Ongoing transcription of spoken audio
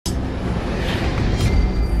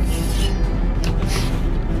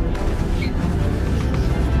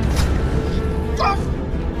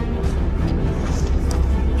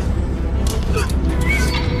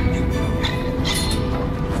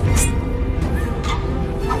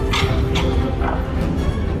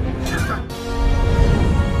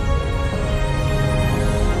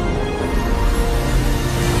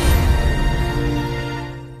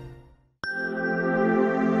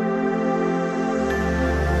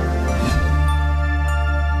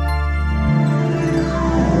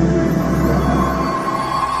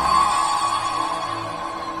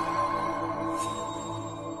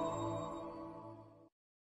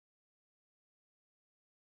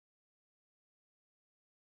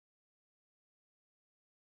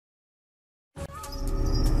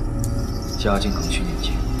嘉靖庚戌年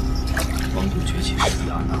间，王都崛起时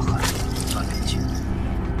的阿那汗3年前，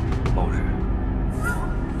某日，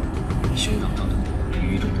我兄长张承德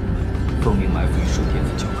与一众同门奉命埋伏于书店子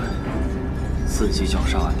郊外，伺机绞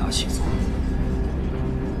杀安达细作。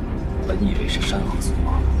本以为是山河所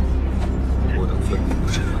望，我等奋力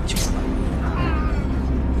不慎挽救出来，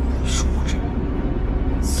殊不知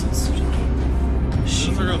此次任务虚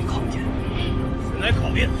无考验，此乃考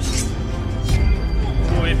验。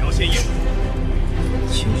诸位表现英勇，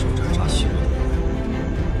亲手斩杀西人。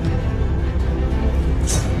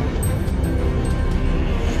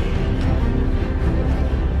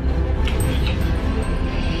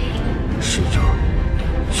逝者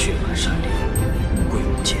血满山林，无贵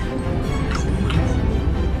无贱，头为我。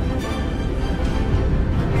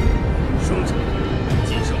生者今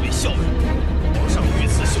生为孝人，皇上御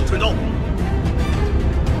赐绣春刀。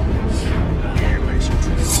日为绣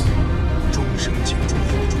春刀，终生精忠辅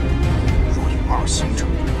助。若有二心者，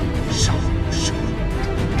杀无赦。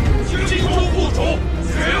精忠不主，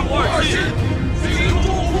绝无二心；精忠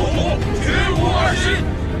不主，绝无二心。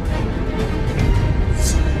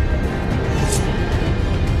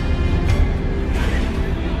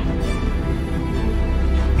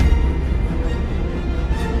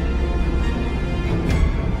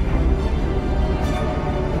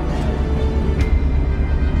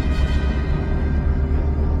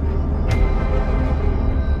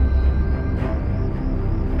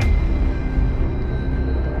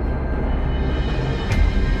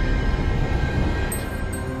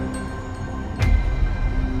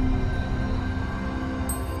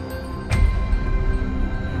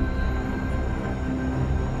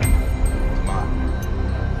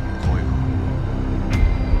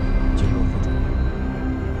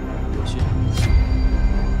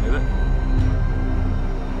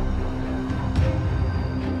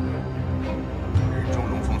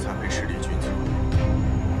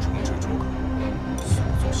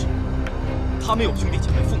他们有兄弟姐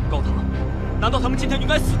妹，父母高堂，难道他们今天应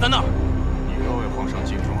该死在那儿？你若为皇上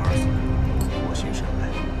尽忠而死，我心甚慰。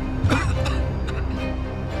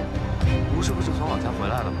吴师傅是从老家回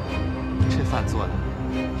来了吗？这饭做的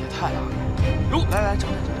也太辣了。来，整。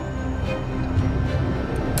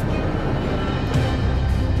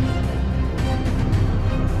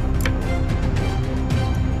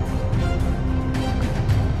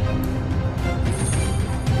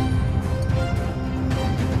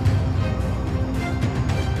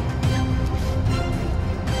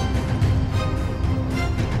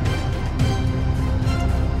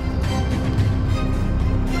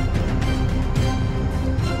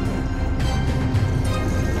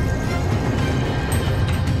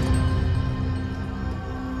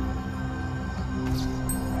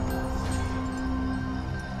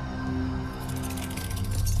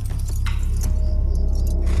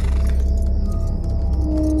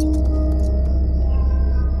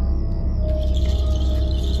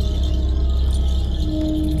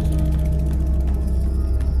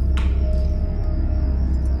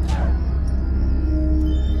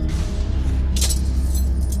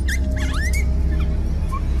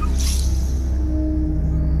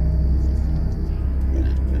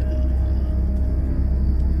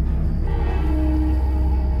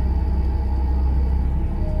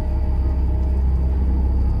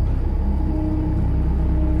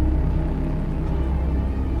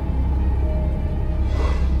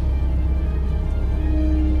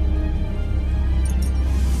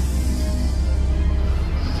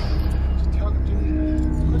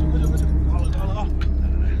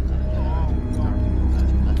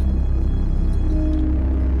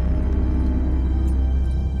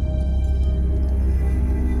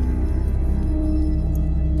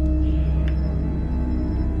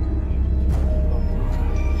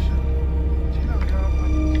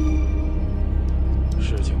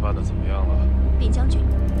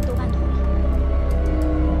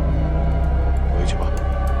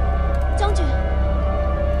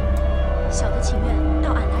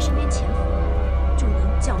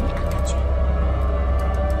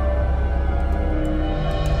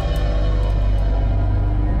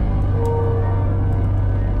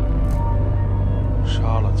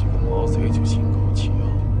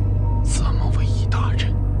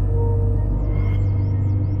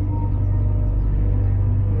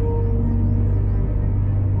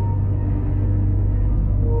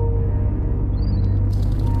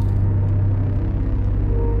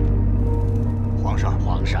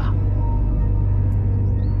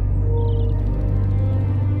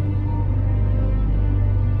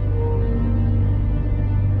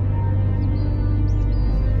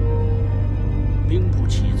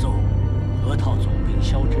河套总兵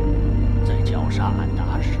萧震在绞杀安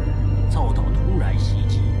达时，遭到突然袭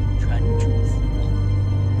击，全军覆没。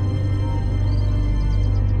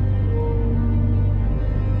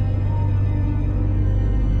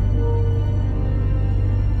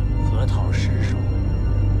河套失守，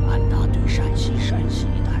安达对陕西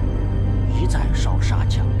一带一再烧杀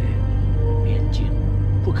抢掠，边境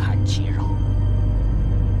不堪其扰。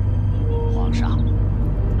皇上，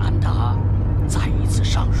安达再一次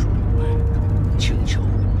上书，请求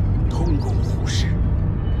通共护市。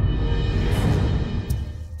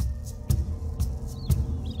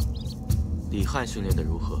李汉训练的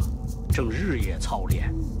如何？正日夜操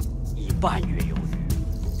练，已半月有余。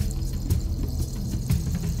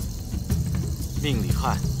命李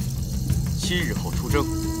汉7日后出征。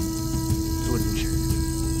遵旨。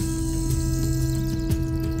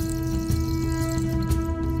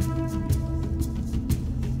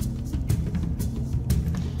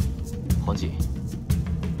皇锦，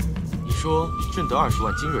你说朕得20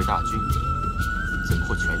万精锐大军，怎么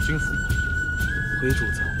会全军覆没？回主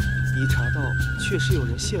子，已查到确实有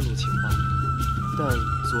人泄露情报，但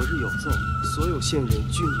昨日有奏，所有线人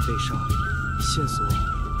均已被杀，线索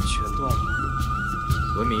全断了。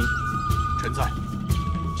文明，臣在。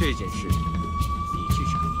这件事你去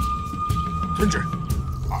审。遵旨。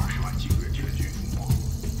20万精锐全军覆没，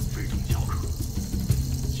非同小可。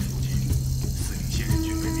现如今4名线人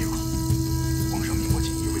均被灭口，皇上命我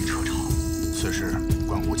锦衣卫彻查，此事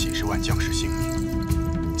关乎几10万将士性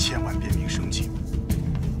命，千万便民生计，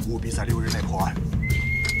务必在6日内破案。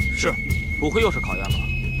是，不会又是考验吧？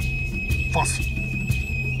放肆！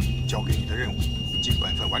交给你的任务，尽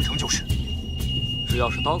本分完成就是。只要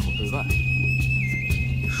是刀口对外，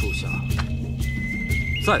属下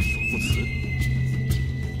在所不辞。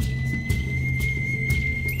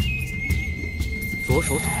左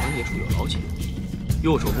手掌关节处有老茧，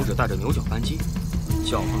右手拇指带着牛角扳机，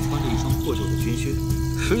脚上穿着一双破旧的军靴，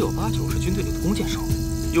十有8九是军队里的弓箭手。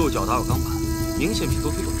右脚打有钢板，明显比左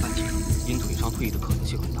腿短半截，因腿伤退役的可能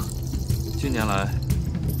性很大。近年来，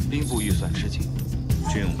兵部预算吃紧，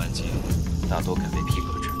军用班机大多改为皮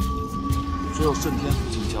革制，只有顺天府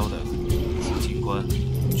近郊的紫金关、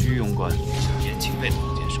居庸关、延庆卫的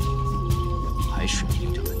弓箭手还使用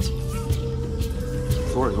牛角扳机。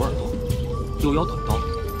左耳有耳朵，右腰短刀，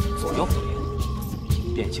左腰火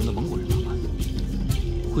镰，典型的蒙古人打扮。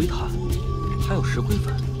灰炭，还有石灰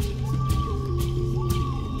粉。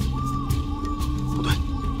不对，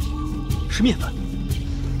是面粉，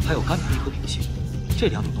还有干皮和品系，这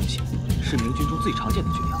2种东西是明军中最常见的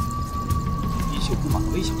军粮。李秀布马个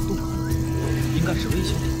微小的洞口，应该是微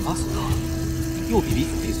小的发死他。右臂比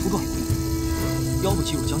左臂粗壮有力，腰部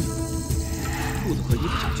肌肉僵硬，裤子和衣服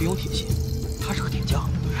上均有铁屑，他是个铁匠。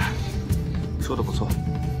说得不错，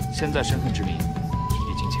现在身份之谜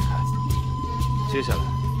已经解开，接下来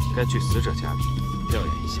该去死者家里调研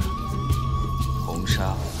一下。红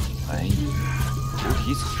纱、白蚁、菩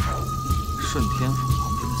提草，顺天府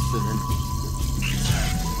旁边的4人里，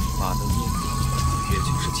马登英也就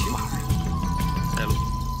是骑马人。带路。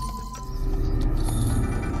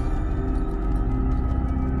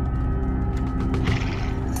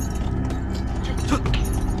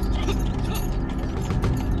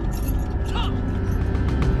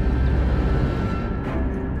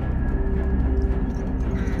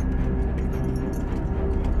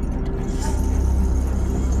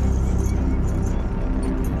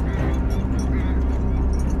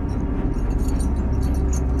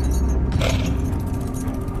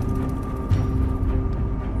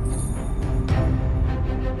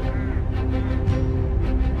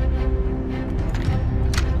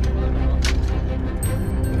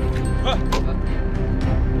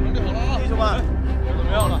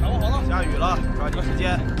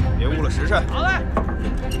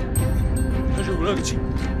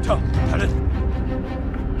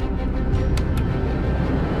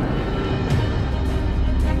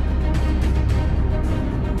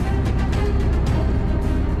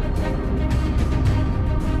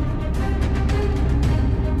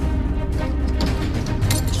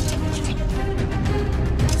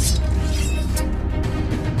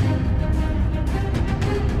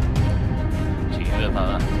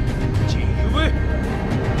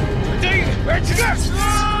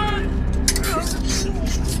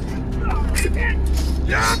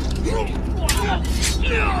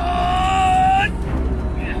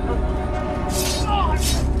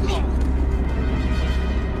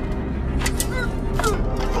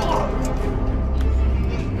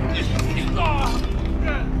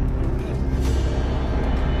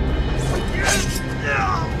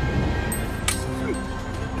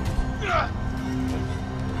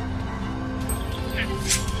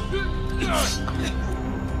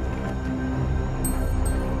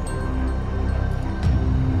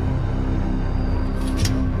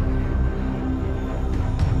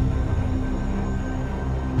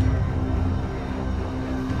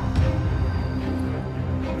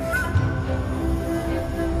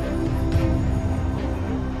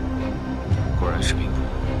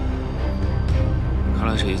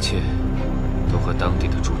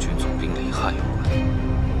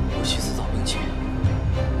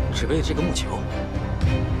为了这个木球，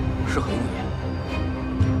是很无言。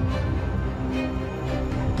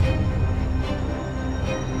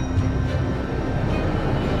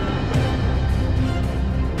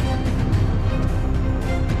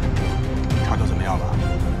查到怎么样了？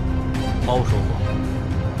猫说过，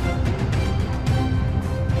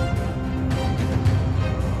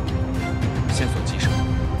线索极少，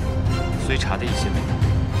虽查得一些内幕，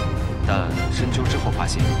但深究之后发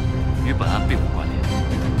现与本案并无关联。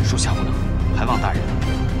属下无能，还望大人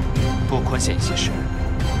多宽限一些时日。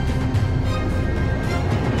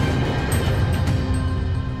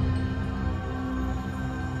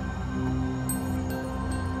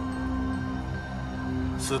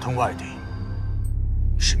私通外敌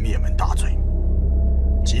是灭门大罪，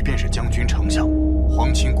即便是将军、丞相、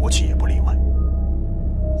皇亲国戚也不例外。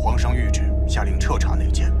皇上谕旨下令彻查内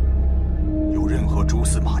奸，有任何蛛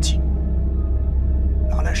丝马迹，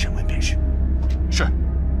拿来审问便是。是。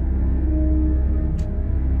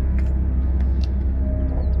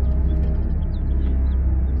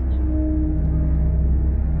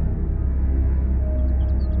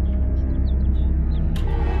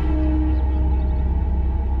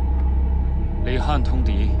李汉通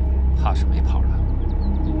敌，怕是没跑了。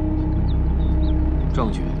证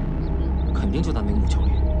据肯定就在那个木球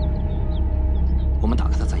里，我们打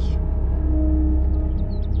开它再议。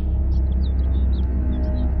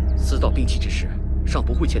私盗兵器之事，尚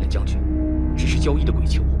不会牵连将军，只是交易的鬼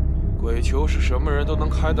球。鬼球是什么人都能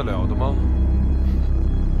开得了的吗？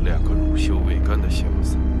两个乳臭未干的小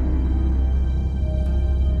子，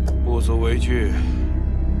不足为惧。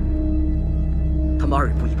他们二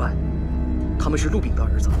人不一般，他们是陆炳的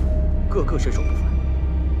儿子，个个身手不凡，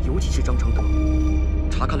尤其是张承德，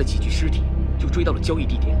查看了几具尸体，就追到了交易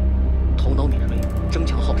地点，头脑敏锐，争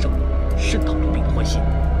强好胜，深讨陆炳的欢心。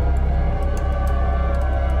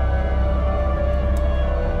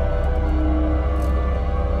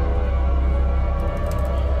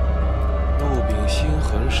陆炳心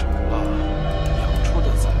狠手辣，养出的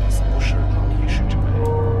崽子不是狼也是豺。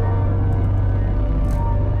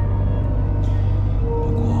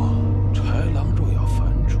不过豺狼若要反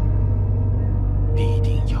主，必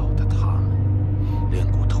定要得他们连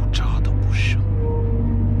骨头渣都不剩。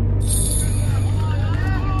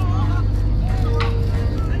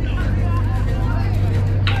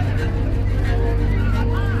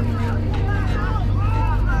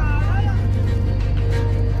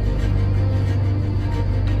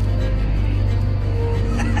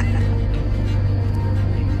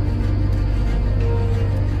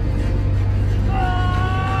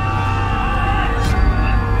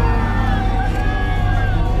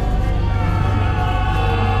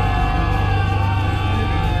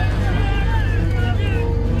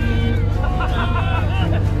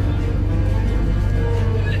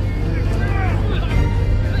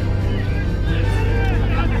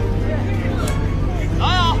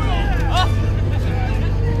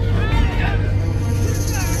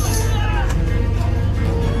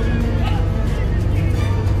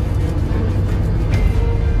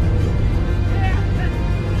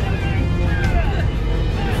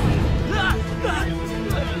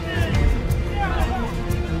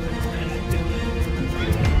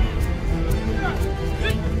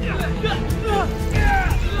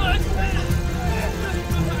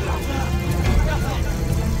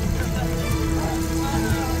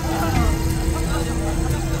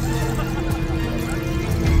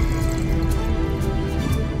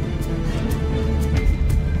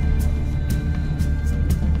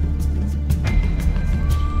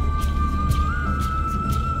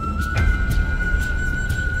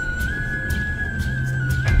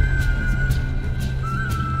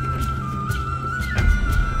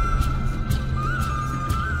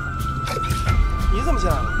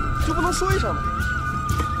说一声嘛，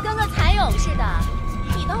跟个蚕蛹似的，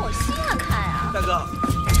你当我稀罕看啊？大哥，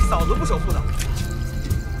嫂子不守妇道，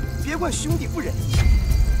别怪兄弟不仁义。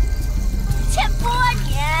欠波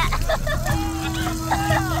你！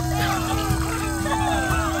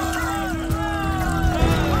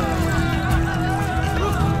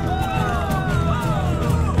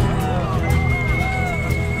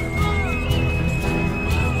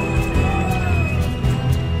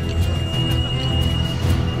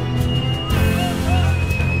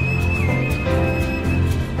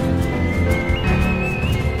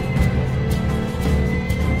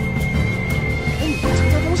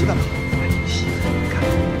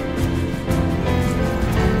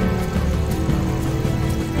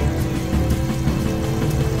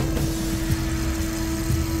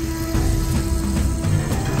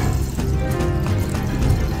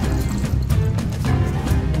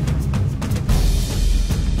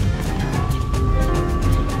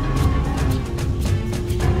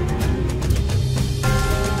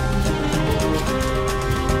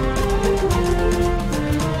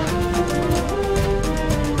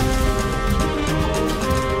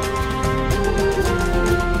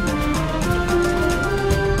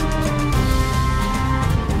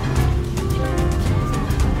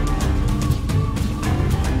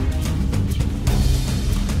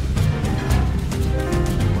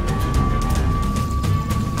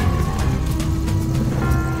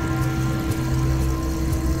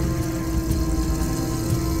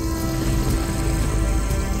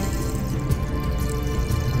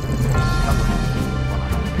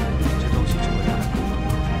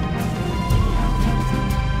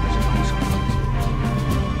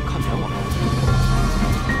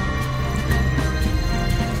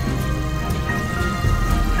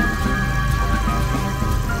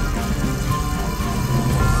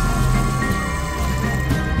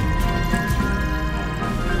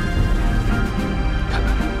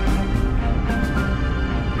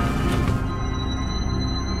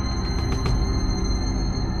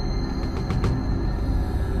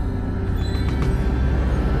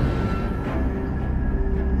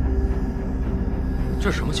这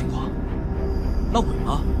是什么情况？闹鬼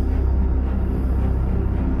吗？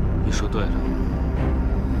你说对了，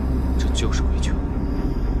这就是鬼球。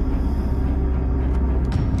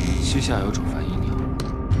西夏有种翻译鸟，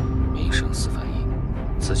鸣声似翻译，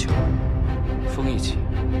此球风一起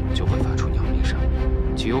就会发出鸟鸣声，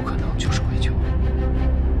极有可能就是鬼球。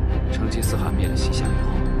成吉思汗灭了西夏以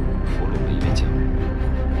后，俘虏了一位匠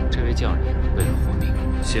人，这位匠人为了活命，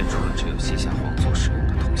献出了只有西夏皇族使用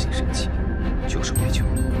的通信神器，就是鬼球。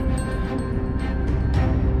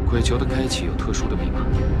鬼球的开启有特殊的密码，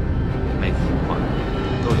每个呼唤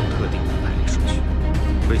都有特定的排列顺序。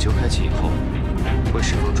鬼球开启以后，会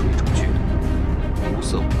释放出一种剧毒，无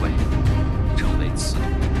色无味，称为刺毒。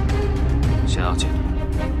想要解毒，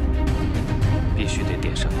必须得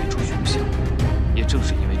点上一株雄香。也正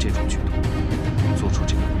是因为这种剧毒，做出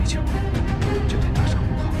这个鬼球，就得搭上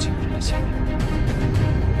好几个人的性命。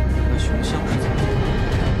那雄香是怎么做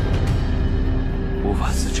的？无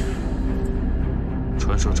法自知。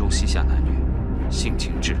传说中西夏男女性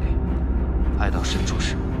情炽烈，爱到深处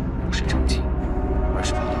时，不是成精，而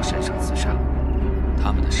是跑到山上自杀。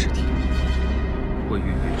他们的尸体会孕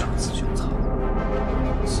育出雌雄草，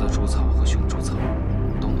雌株草和雄株草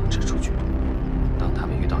都能制出剧毒。当它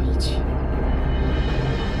们遇到一起，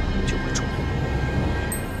就会中毒。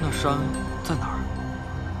那山在哪儿？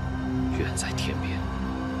远在天边。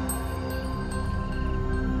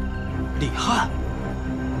李汉，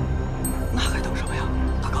那还等什么呀？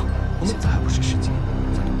大哥，我们现在还不是时机，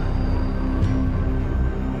再等等。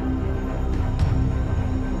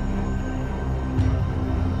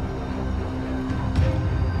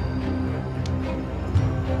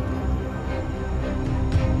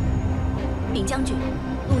禀将军，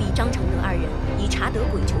陆绎、张承德二人已查得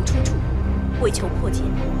鬼球出处，为求破解，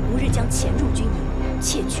吾日将潜入军营，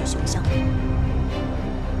窃取雄香。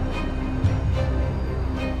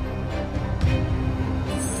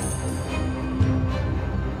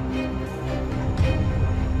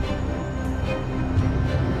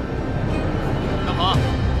大鹏，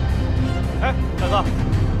哎，大哥，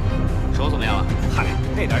手怎么样了？嗨，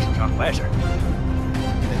那点小伤我也是。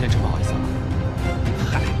那天真不好意思啊。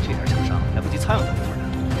嗨，这点小伤来不及参与那份呢。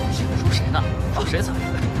说谁呢？说谁惨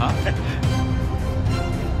啊？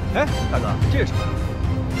哎，大哥，这是什么？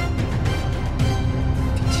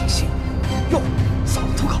定情信。哟，嫂子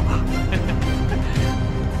投考了。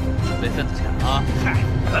准备份子钱啊？嗨，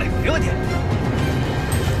得嘞，没问题。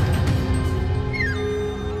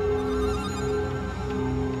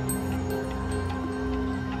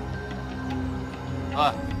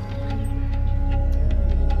哎，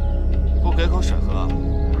不给口水喝？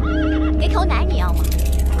给口奶你要吗？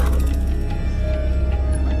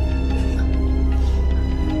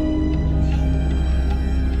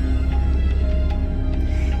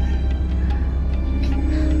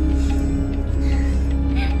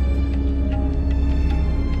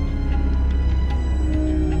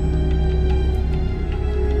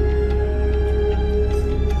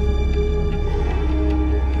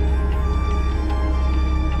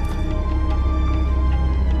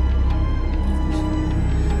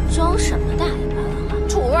装什么大爷般啊，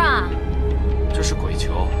主儿啊！这是鬼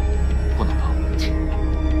球，不能碰。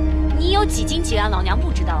你有几斤几两，老娘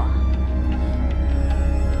不知道啊！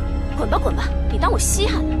滚吧滚吧，你当我稀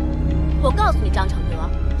罕呢？我告诉你，张承德，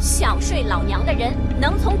想睡老娘的人，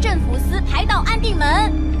能从镇抚司排到安定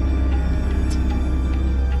门。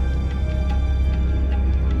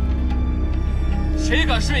谁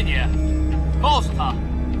敢睡你？告诉他，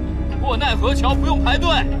过奈何桥不用排队。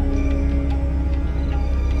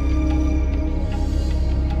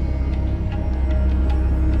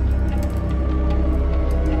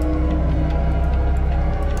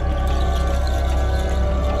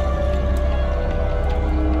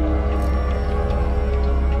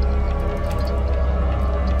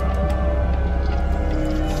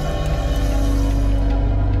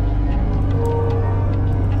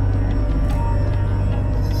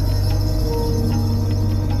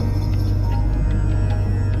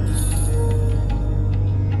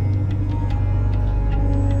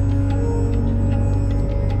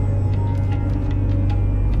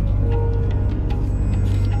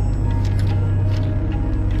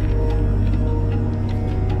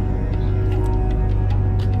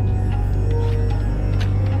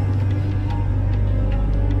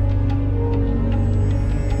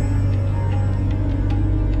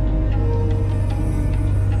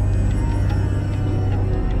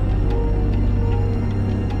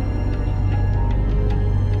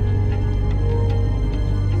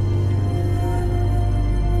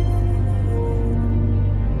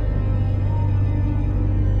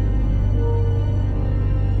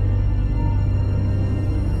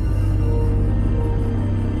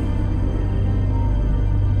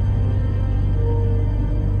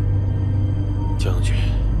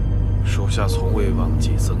下从未忘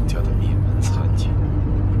记曾家的灭门惨景。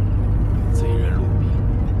贼人陆炳，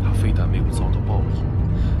他非但没有遭到报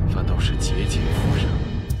应，反倒是节节复生。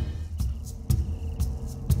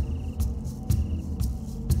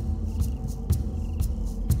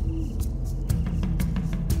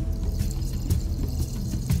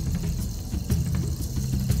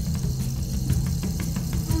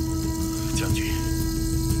将军，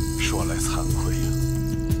说来惭愧呀，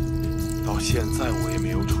到现在我也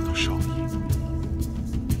没有找到少爷。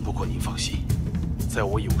不过您放心，在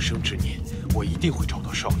我有生之年，我一定会找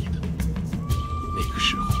到少爷的。那个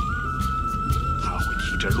时候，他会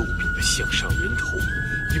提着陆炳的项上人头，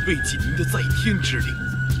以慰藉您的在天之灵。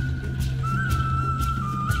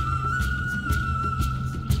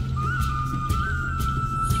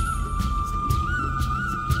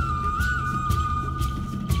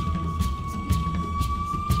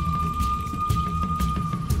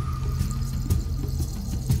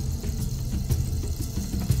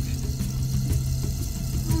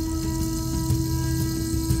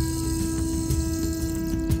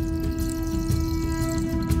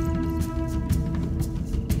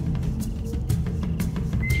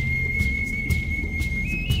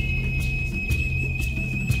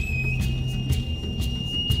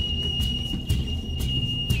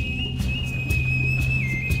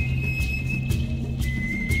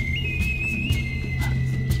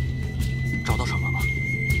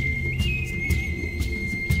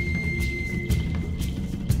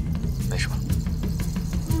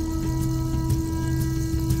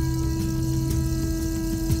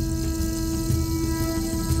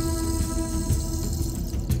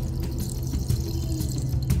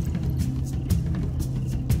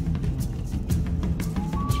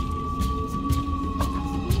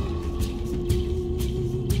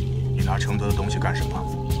拿承德的东西干什么？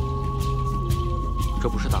这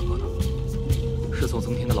不是大哥的，是从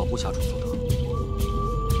曾天的老部下处所得。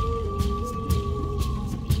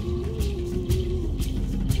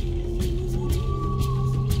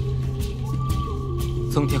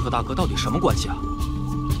曾天和大哥到底什么关系啊？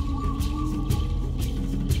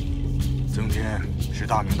曾天是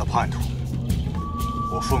大明的叛徒，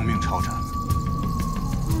我奉命抄斩。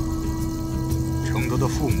承德的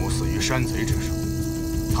父母死于山贼之手。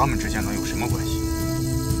 他们之间能有什么关系？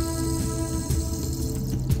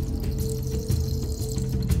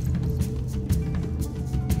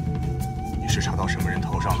你是查到什么人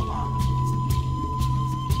头上了吗？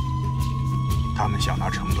他们想拿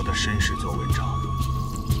承德的身世做文章，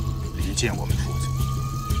离间我们父子。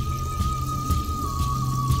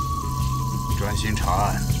专心查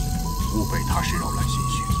案，勿被他事扰乱心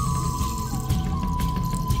绪。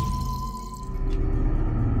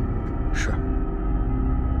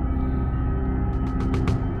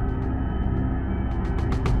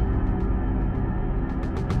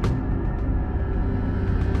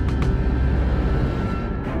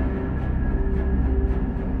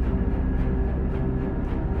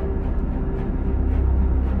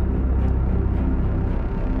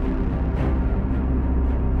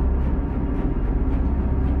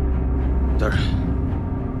 大人，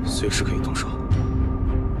随时可以动手。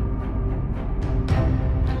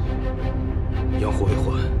养虎为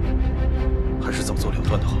患，还是早做了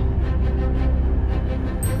断的好。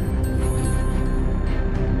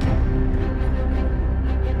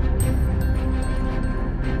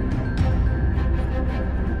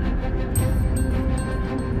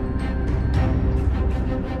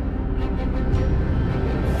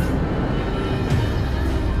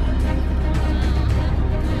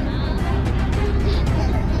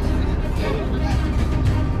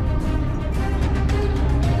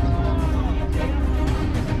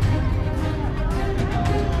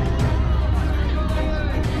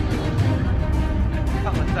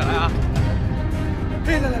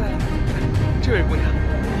这位姑娘，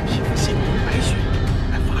皮肤细腻如白雪，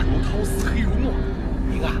发如桃丝，黑如墨。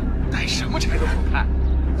您啊，戴什么柴都好看。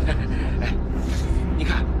哎，你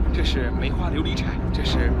看，这是梅花琉璃柴，这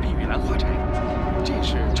是碧玉兰花柴，这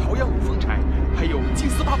是朝阳五凤柴，还有金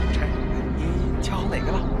丝八宝柴。你瞧好哪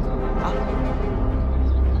个了？啊？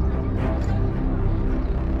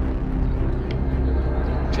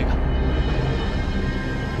这个。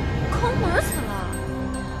抠门死了。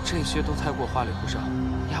这些都太过花里胡哨，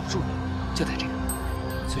压不住你。 就在这个，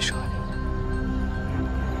最适合你。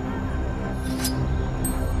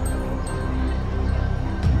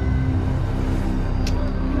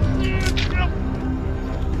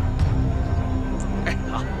哎，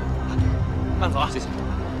好，慢走啊，谢谢。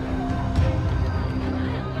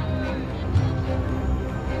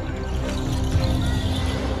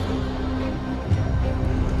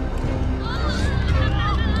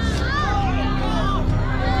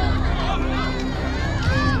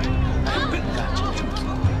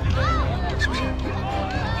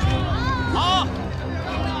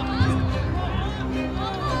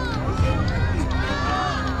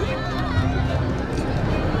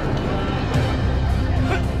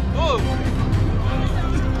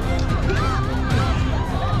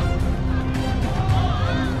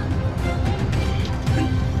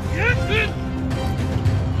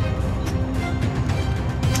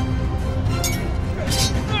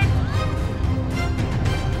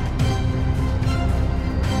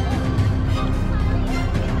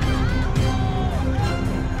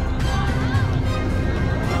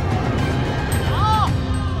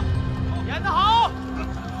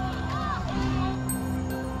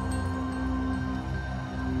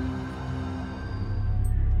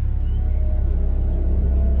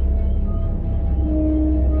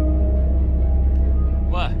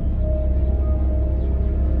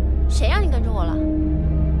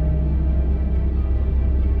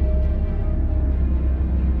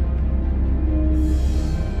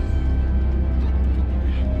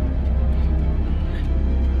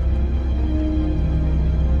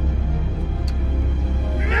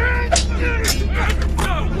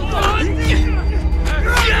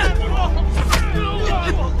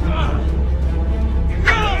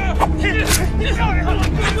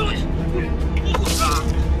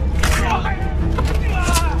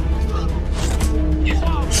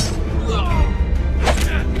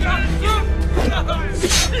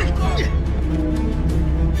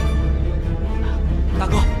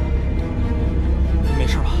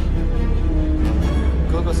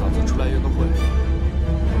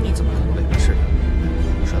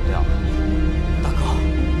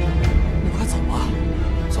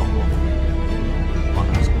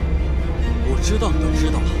知道的知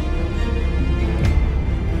道了。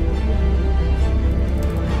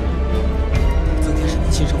曾天是你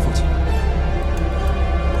亲生父亲，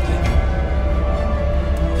我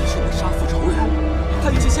爹是你杀父仇人，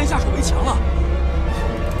他已经先下手为强了。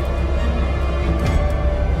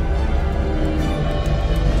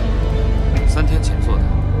3天前做的，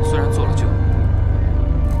虽然做了旧，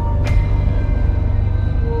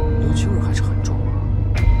牛气味还是很重。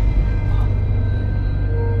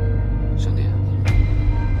兄弟，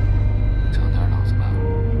长点脑子吧。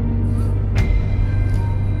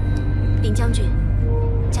禀将军，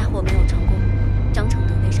嫁祸没有成功，张承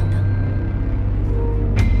德内上当。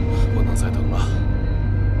不能再等了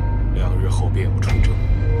，2日后便要出征。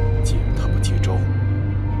既然他不接招，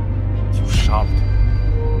就杀了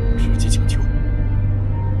他，直接抢救。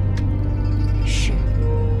是。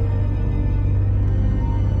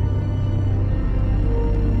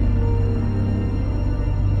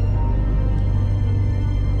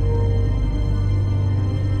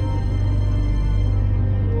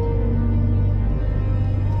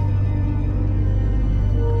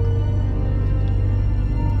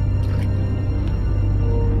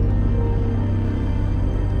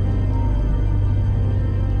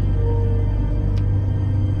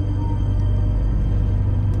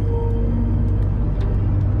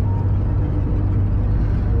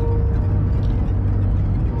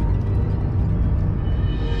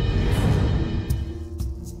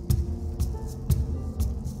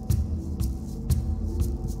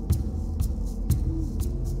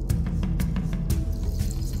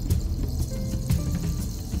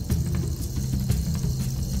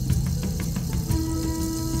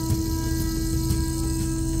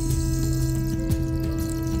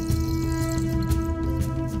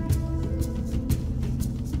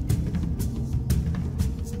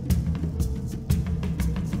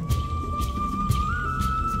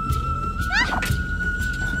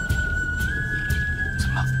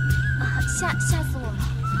吓死我了！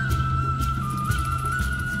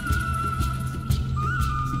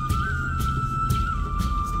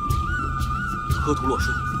河图洛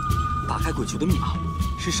书，打开鬼球的密码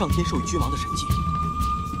是上天授予君王的神迹。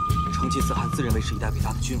成吉思汗自认为是一代伟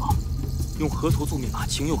大的君王，用河图做密码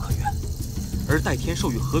情有可原，而代天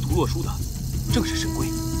授予河图洛书的正是神龟。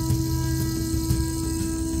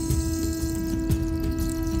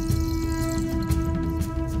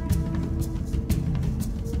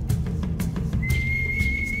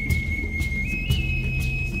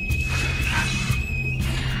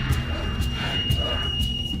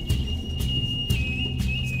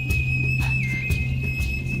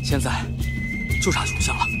现在就差雄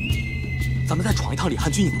象了，咱们再闯一趟李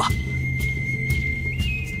汉军营吧。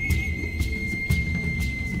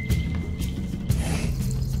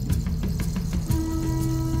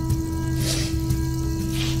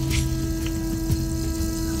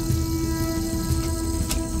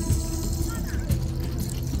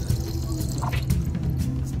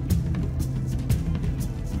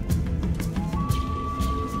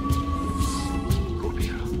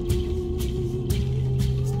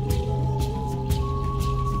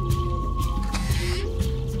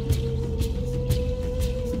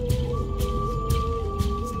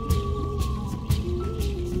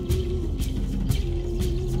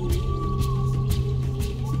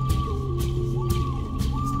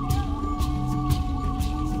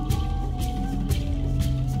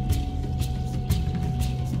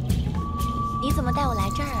你怎么带我来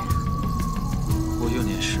这儿啊？我幼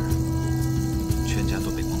年时，全家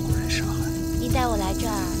都被蒙古人杀害。你带我来这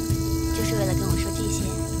儿，就是为了跟我说这些？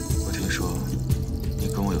我听说，你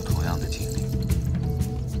跟我有同样的经历。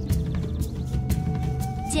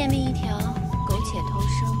贱命一条，苟且偷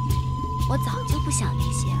生，我早就不想那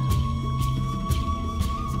些了。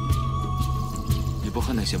你不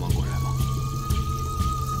恨那些蒙古人吗？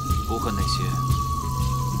不恨那些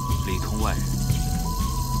里通外人、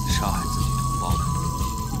杀害自己同胞的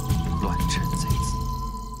乱臣贼子？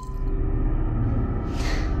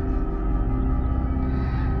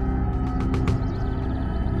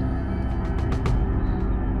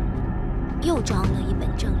又装了一本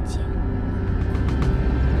正经。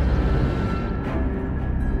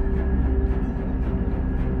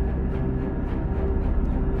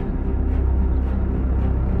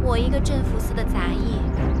我一个镇抚司的杂役，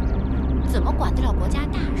怎么管得了国家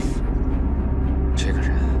大事？这个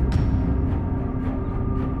人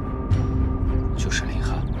就是林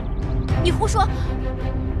汉。你胡说！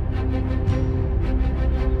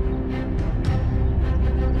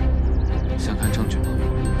想看证据吗？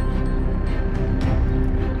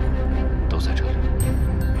都在这里。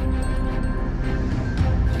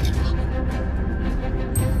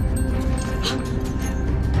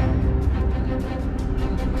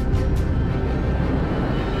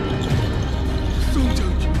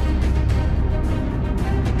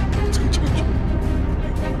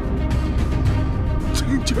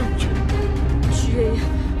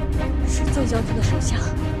郑将军的手下，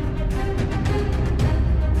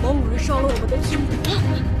蒙古人烧了我们的村子。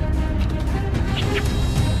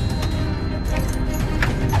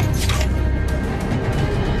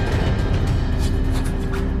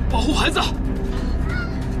保护孩子！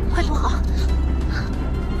快躲好！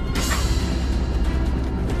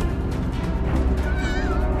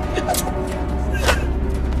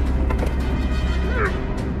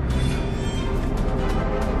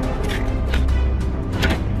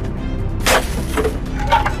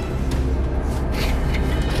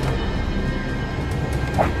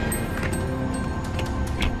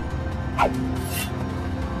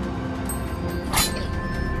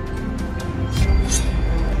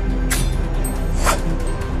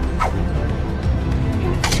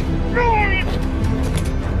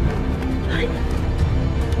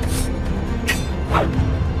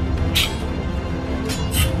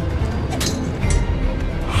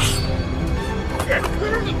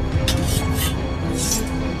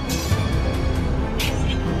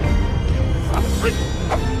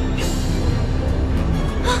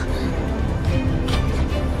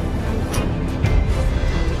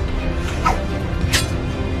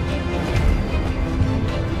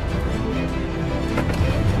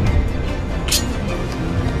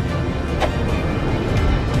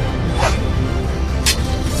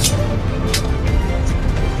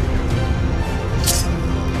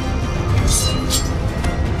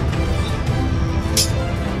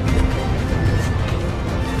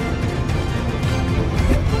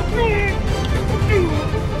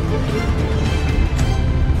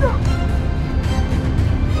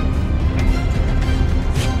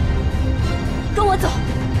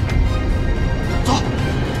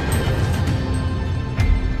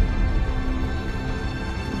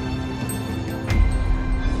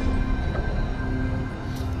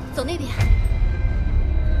走那边。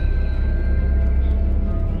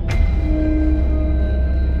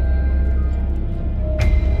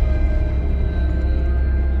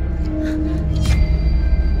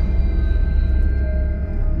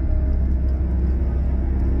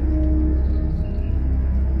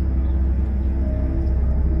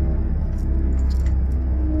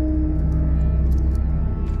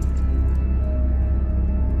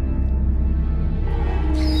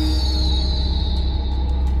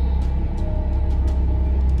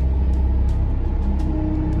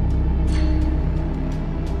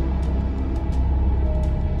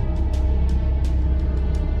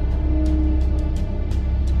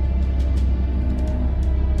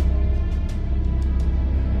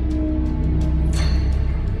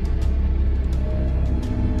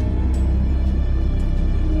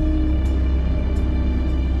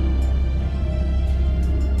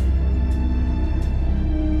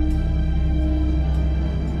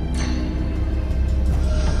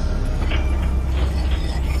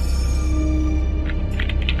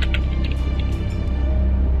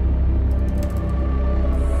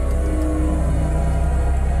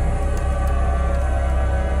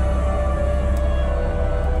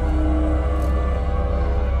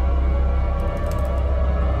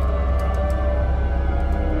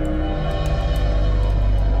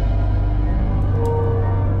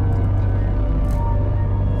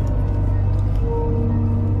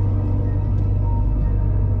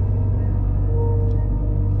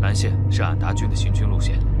南线是俺答军的行军路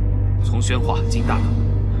线，从宣化经大同，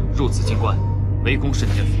入紫金关，围攻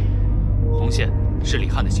顺天府；红线是李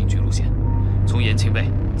汉的行军路线，从延庆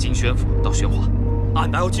卫经宣府到宣化。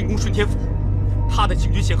俺答要进攻顺天府，他的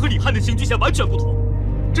行军线和李汉的行军线完全不同，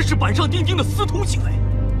这是板上钉钉的私通行为。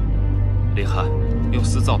李汉用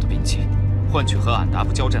私造的兵器换取和俺答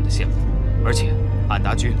不交战的线路，而且俺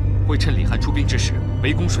答军会趁李汉出兵之时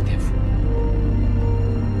围攻顺天府。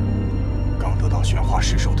刚得到宣化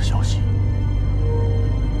失守的消息，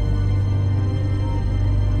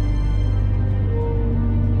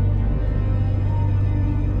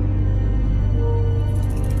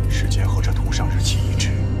时间和这图上日期一致，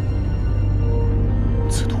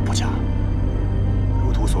此图不假。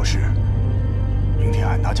如图所示，明天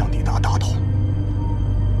俺答将抵达大同。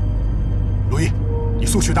陆毅，你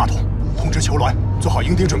速去大同，通知裘鸾做好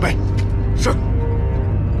迎敌准备。是。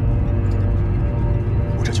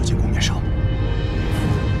我这就进宫面上。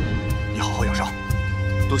你好好养伤。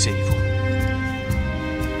多谢义父。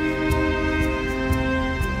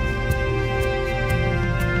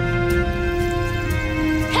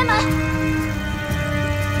开门。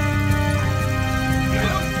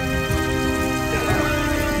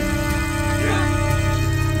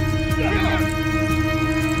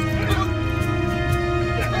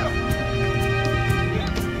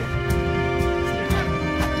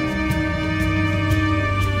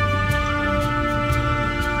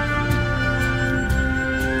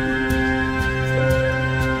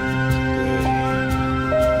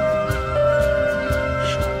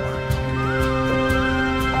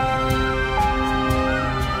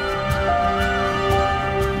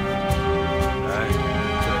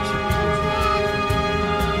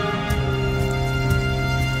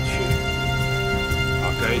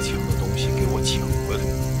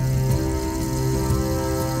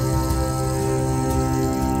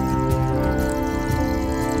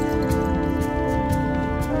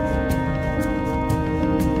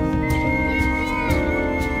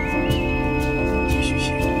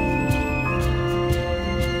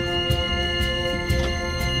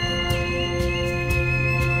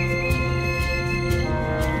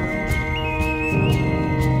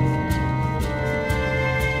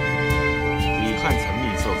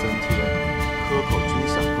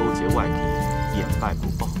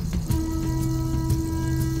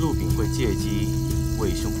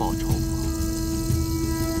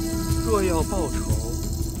若要报仇，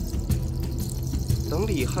等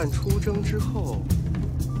李汉出征之后，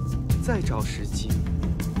再找时机，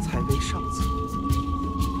才为上策。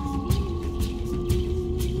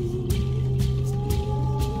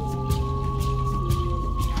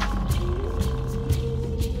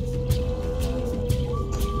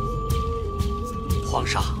皇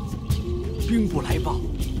上，兵部来报，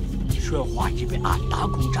宣华已被俺达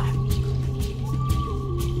攻占。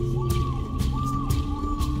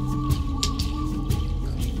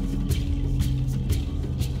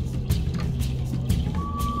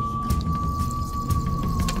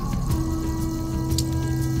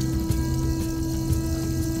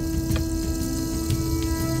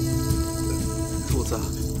主子，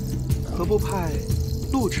何不派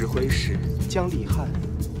陆指挥使将李汉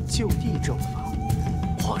就地正法？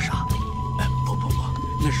皇上，不，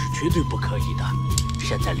那是绝对不可以的。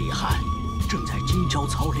现在李汉正在京郊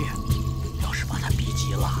操练，要是把他逼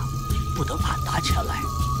急了，不等俺达前来，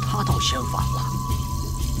他倒先反了。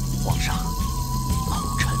皇上，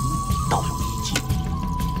老臣道有一计。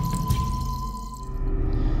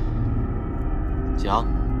讲，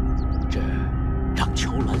这让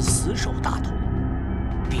秋兰死守大同，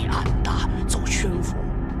逼俺达走宣府，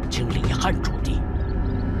经李汉驻地，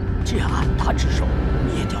借俺达之手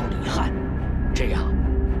灭掉李汉，这样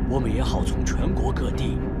我们也好从全国各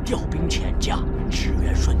地调兵遣将支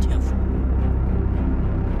援顺天府。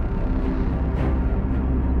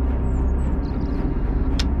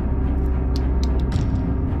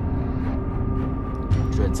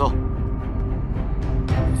准奏。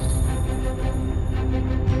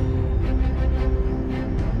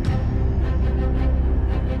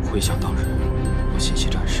回想当日，我心系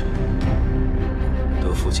战事，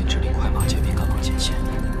得父亲指令快马兼并赶往前线，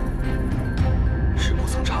是不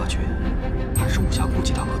曾察觉，还是无暇顾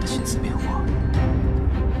及大哥的心思变化。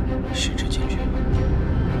时至今日，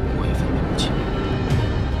我也分辨不清，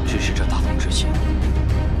只是这大同之行，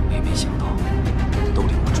每每想到，都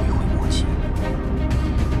令我追悔莫及。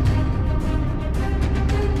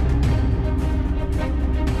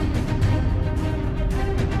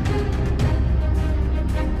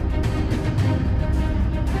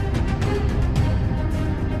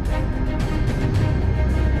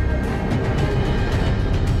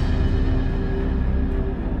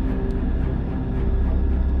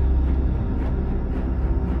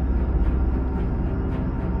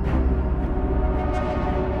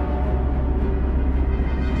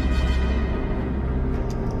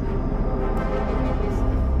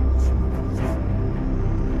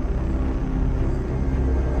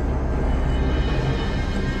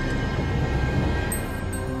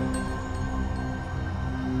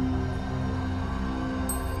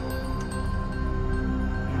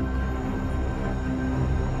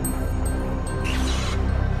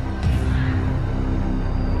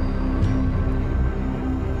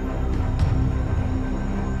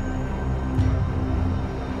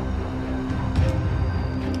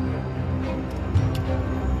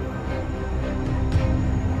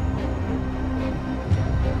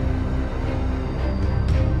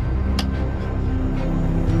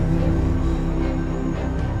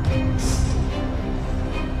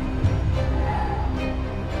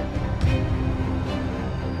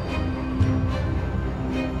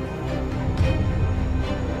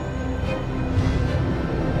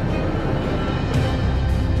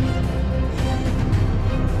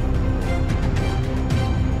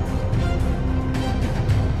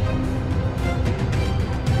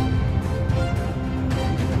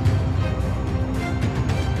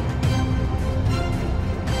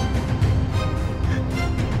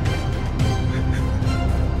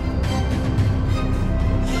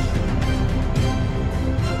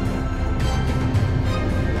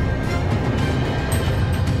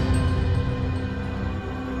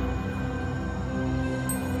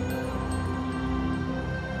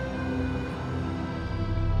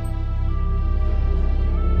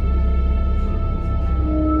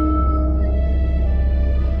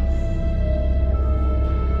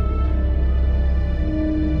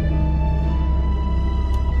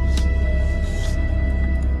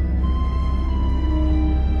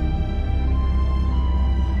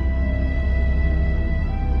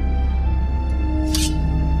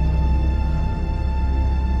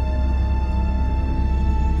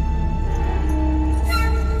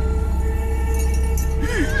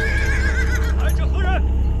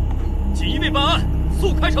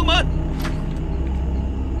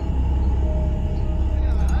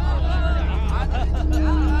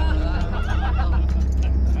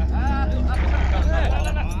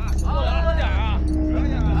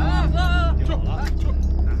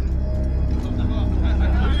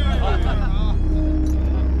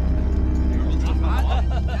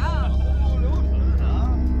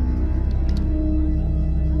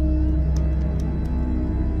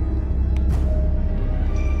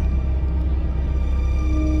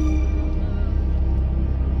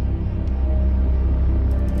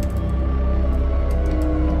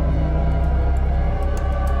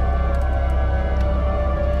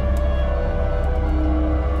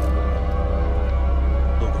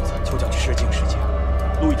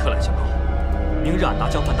相告，明日俺达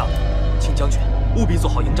将犯大同，请将军务必做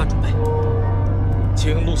好迎战准备。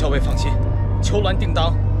请陆校尉放心，秋兰定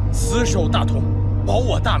当死守大同，保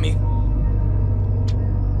我大明。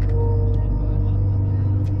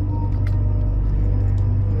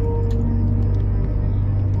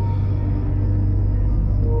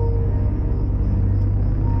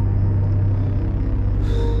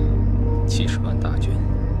70万大军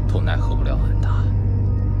都奈何不了俺达，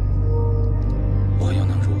我又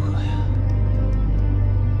能如何呀？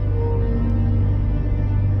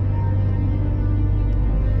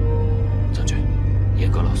将军，严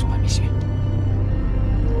格朗诵完密信。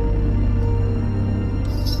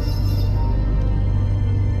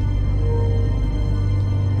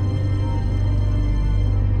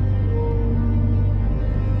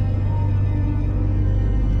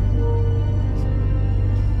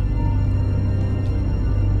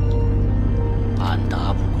俺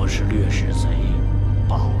达不过是掠食贼，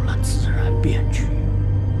报了自然便举。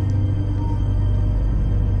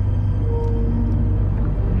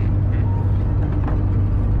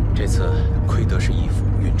这次亏得是义父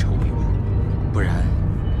运筹帷幄，不然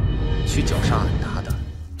去绞杀俺达的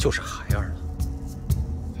就是孩儿了。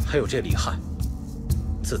还有这李汉，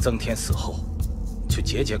自曾天死后，却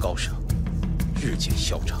节节高升，日渐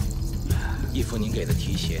嚣张。义父您给的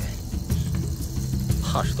提携，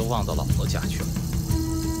怕是都忘到老婆家去了。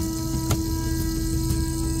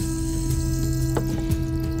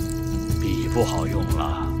笔不好用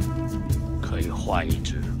了，可以换一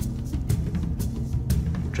支。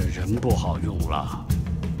这人不好用了，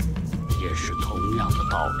也是同样的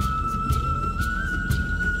道理。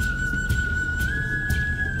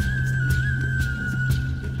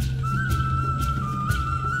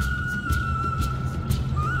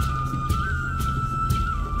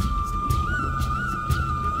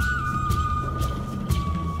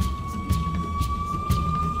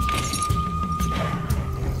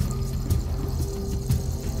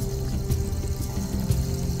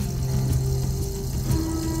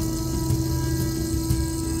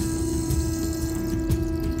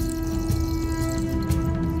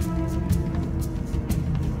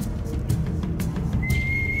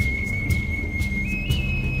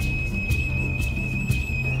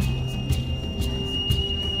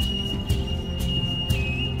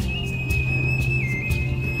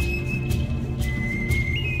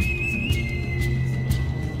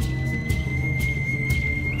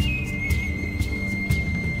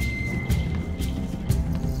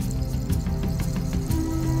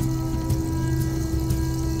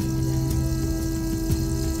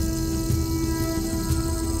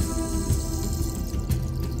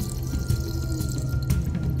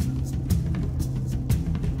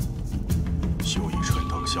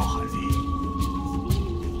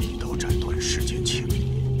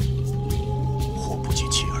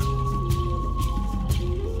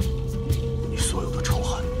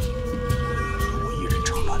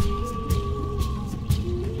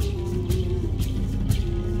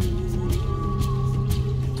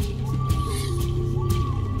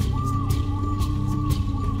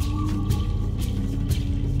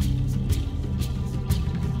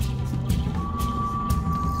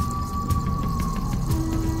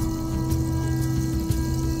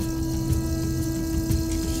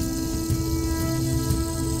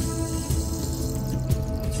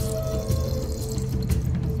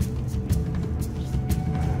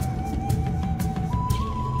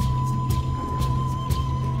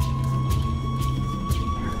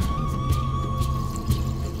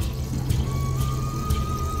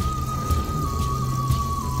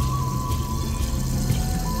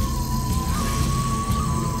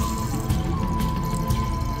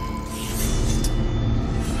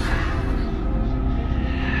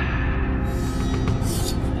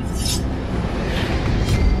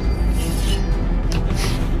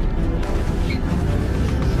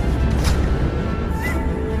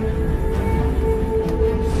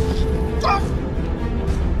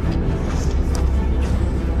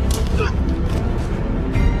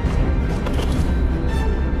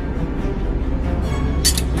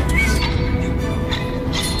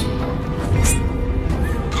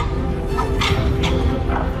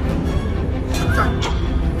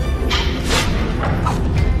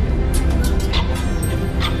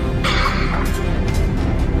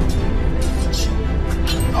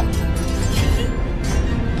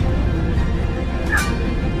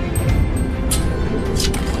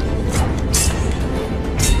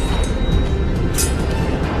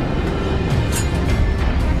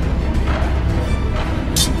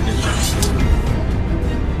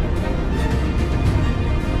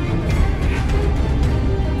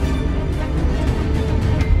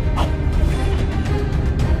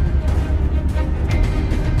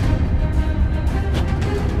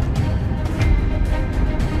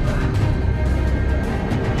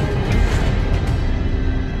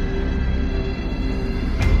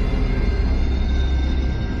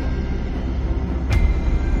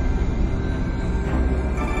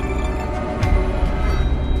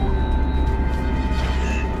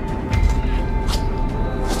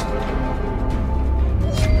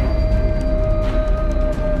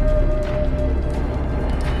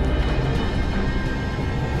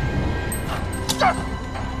事？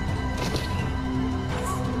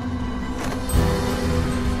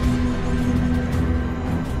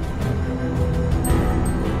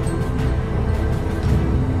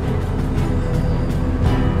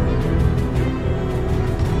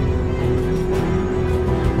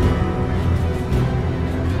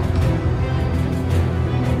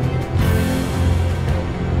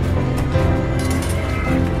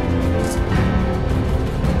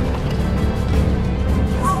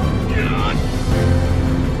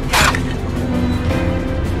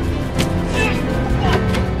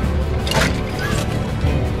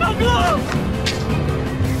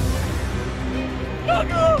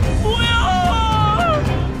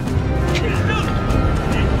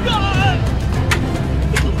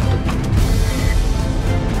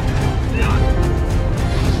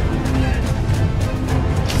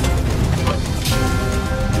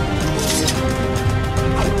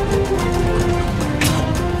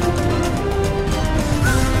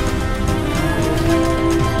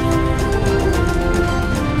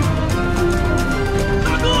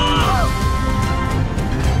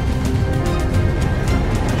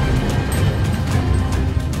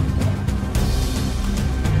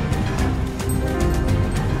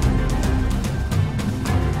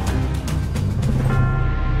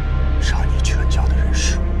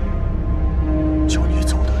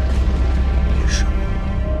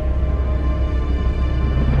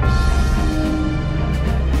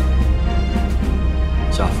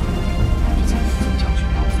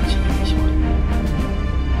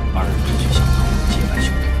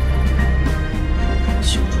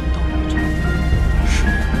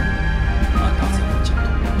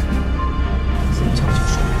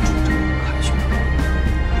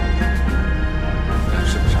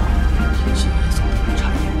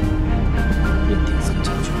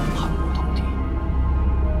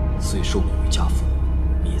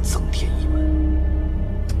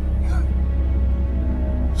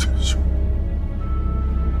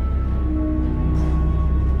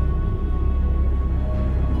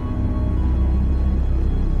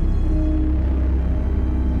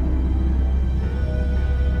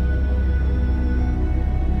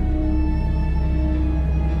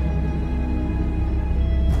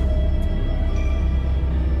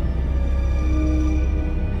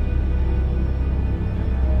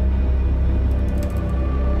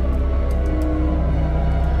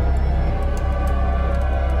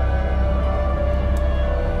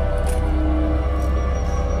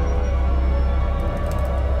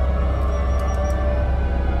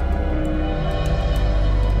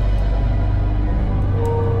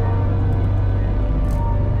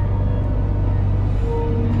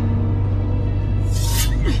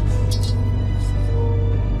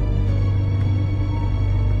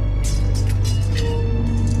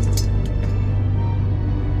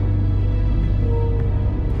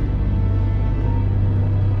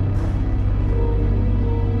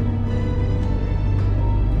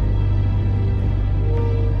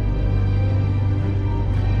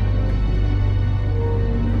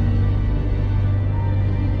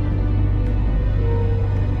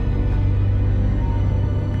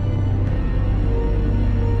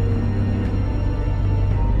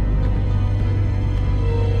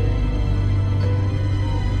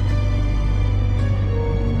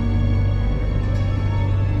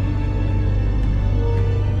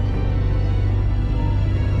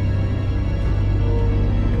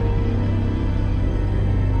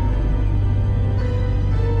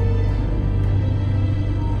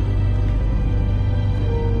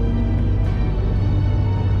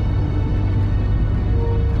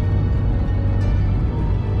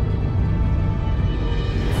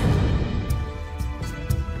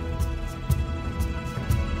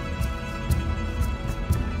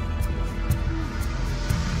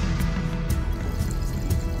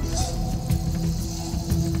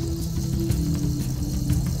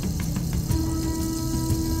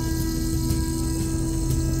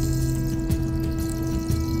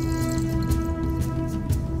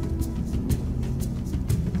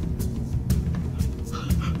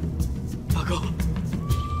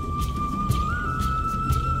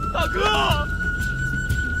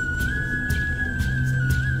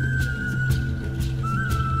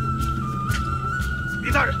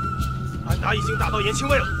达已经打到延庆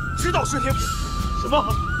卫了，直捣顺天府。什么？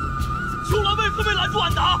秋兰为何没拦住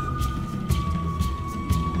安达？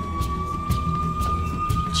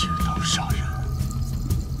借刀杀人，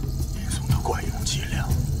林松的怪用伎俩。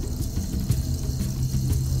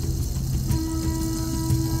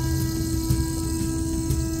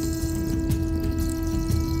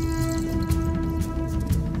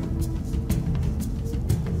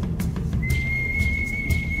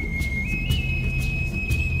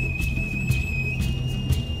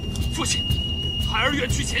儿远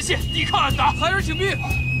去前线抵抗暗达。孩儿请命，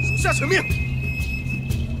属下请命。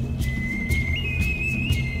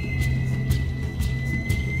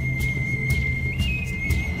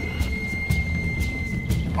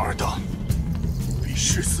尔等必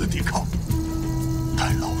誓死抵抗，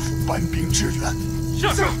待老夫班兵支援。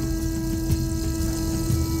是。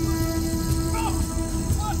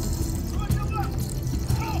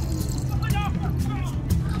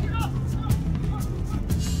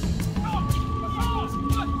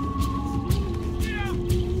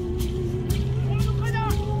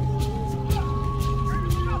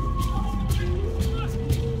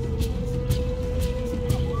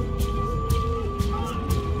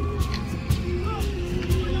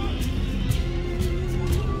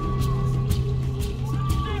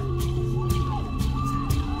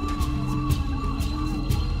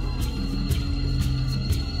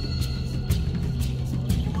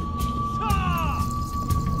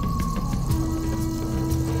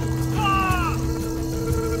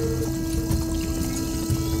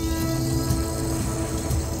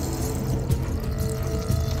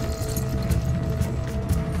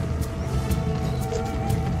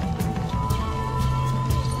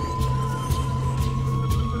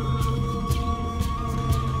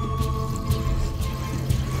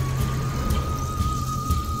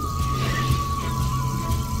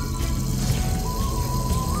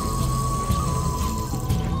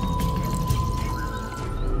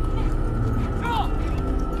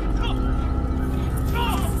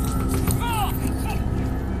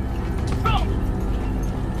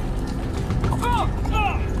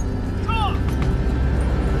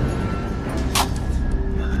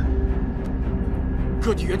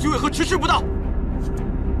各地援军为何迟迟不到？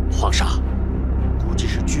皇上，估计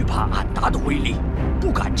是惧怕俺达的威力，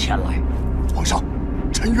不敢前来。皇上，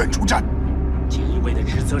臣愿出战。锦衣卫的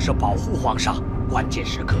职责是保护皇上，关键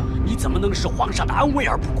时刻你怎么能视皇上的安危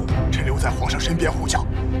而不顾？臣留在皇上身边护驾，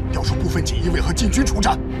调出部分锦衣卫和禁军出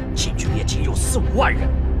战。禁军也仅有4、5万人，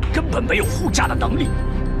根本没有护驾的能力。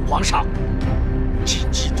皇上，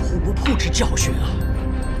谨记土木铺之教训啊！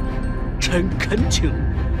臣恳请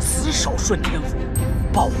死守顺天府，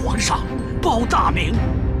保皇上，保大明。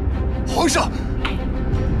皇上，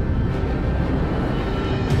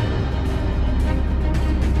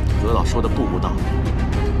阁老说的不无道理。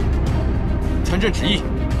臣朕旨意，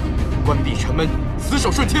关闭城门，死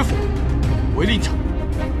守顺天府，违令者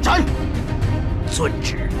斩。遵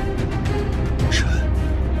旨。臣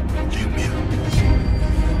领命。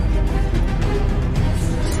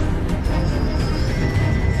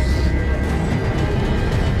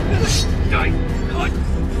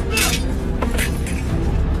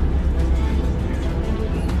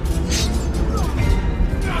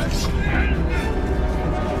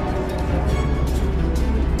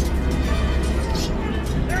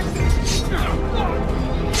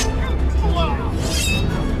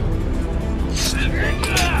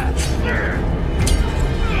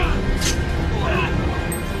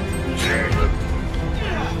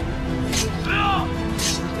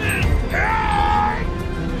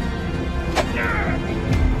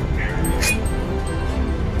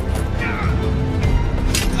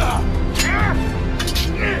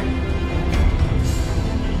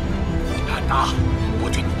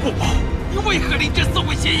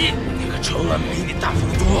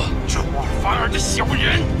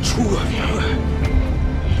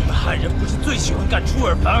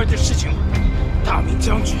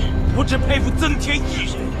我只佩服增添一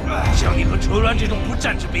人，像你和仇鸾这种不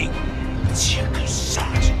战之兵，岂肯杀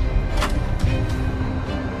之？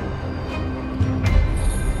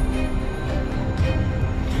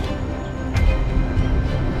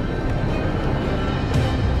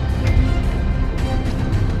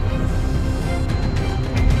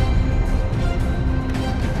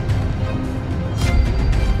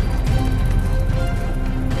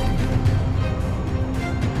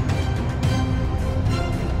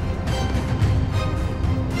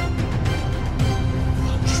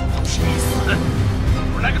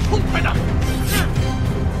来个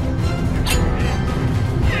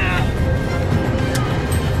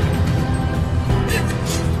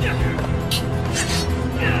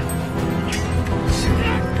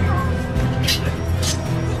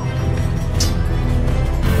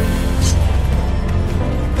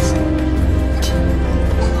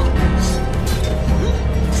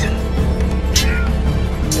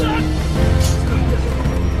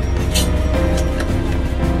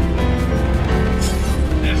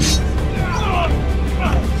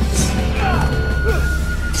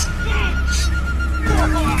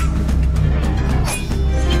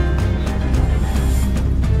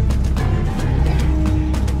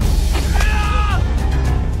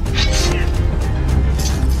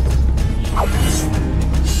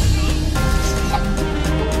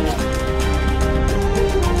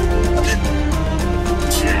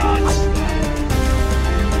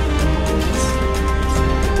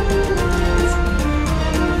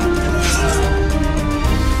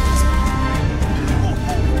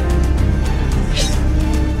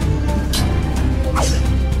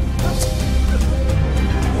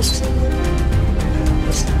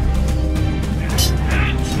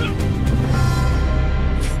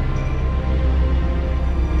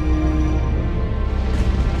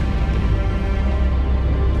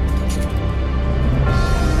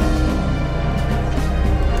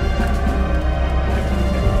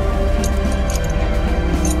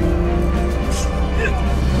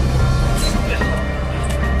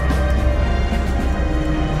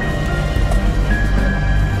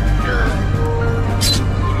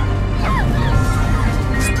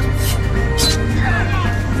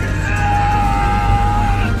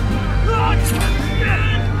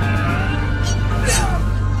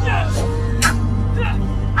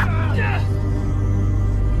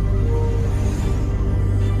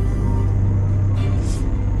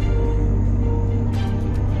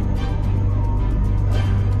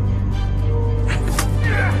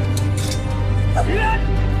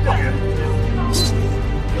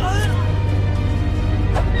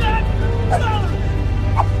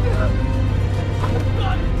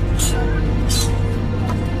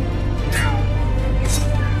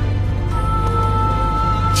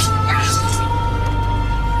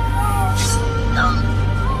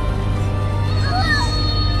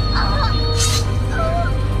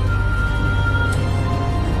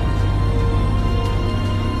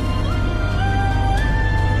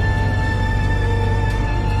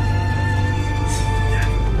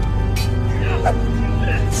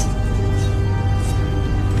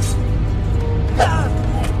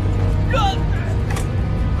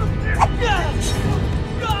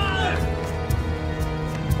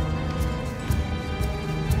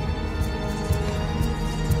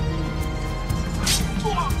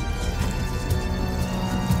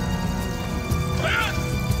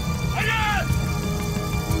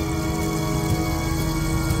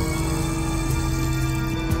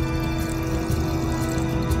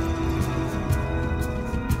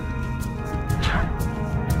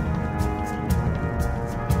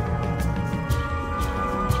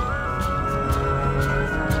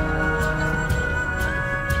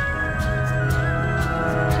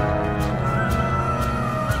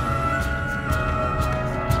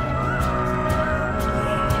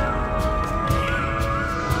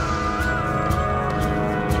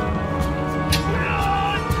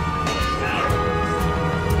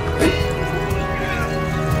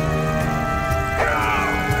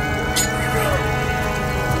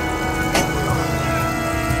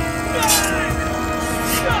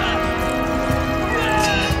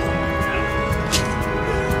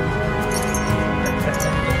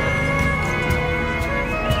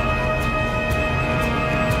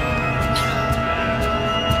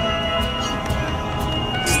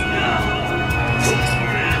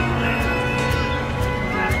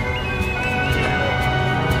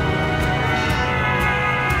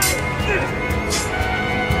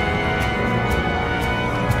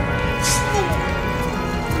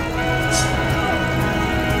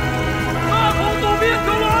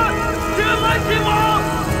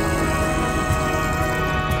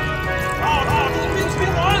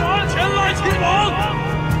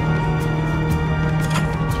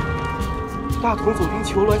大同总兵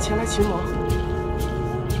裘鸾前来擒王。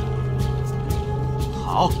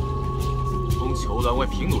好，封裘鸾为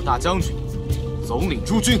平鲁大将军，总领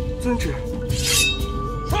诸军。遵旨。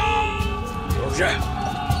有事。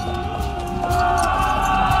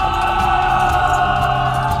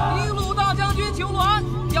平鲁大将军裘鸾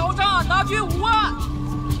缴战俺大军5万。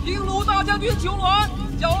平鲁大将军裘鸾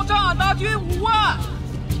缴战俺大军5万。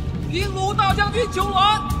平鲁大将军裘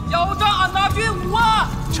鸾缴战俺大军5万。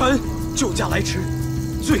臣救驾来迟，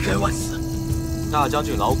罪该万死。大将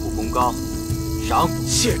军劳苦功高，赏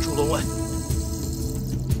谢主隆恩。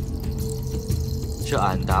这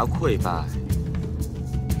俺达溃败，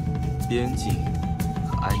边境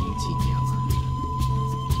可安宁几年了？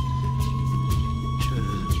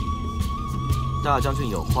这大将军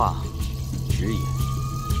有话直言。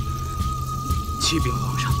启禀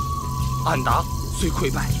皇上，俺达虽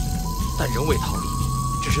溃败，但仍未逃离，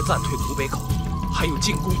只是暂退湖北口，还有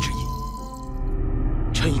进攻之意。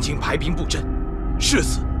臣已经排兵布阵，誓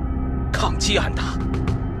死抗击俺达。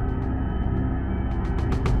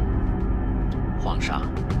皇上，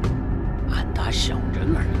俺达小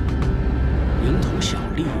人而已，蝇头小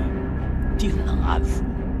利，定能安抚。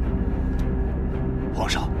皇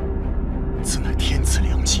上，此乃天赐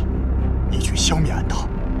良机，一举消灭俺达，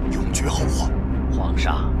永绝后患。皇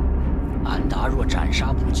上，俺达若斩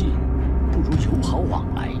杀不尽，不如友好往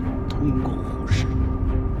来，通共互市。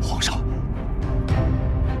皇上，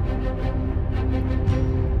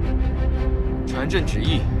传朕旨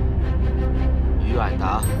意，与俺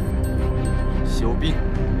达休兵，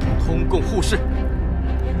通共互市。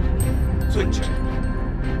遵旨。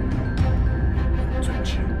遵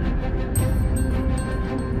旨。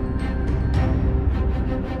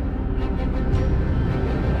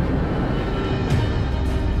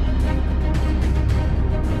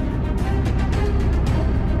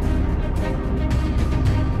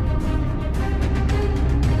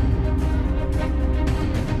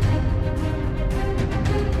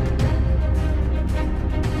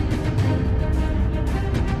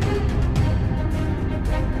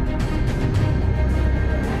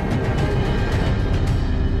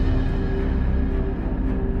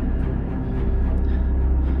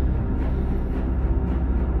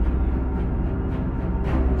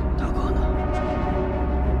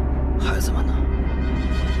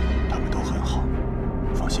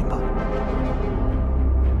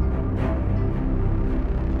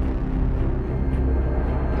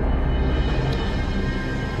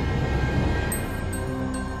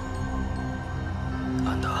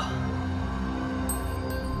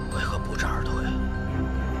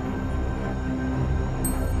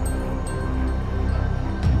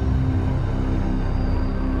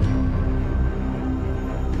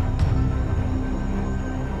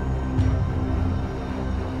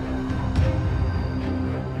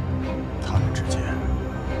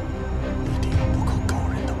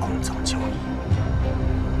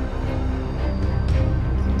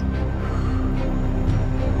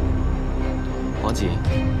王锦，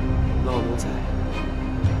老奴在。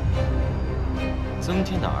曾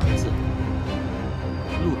天的儿子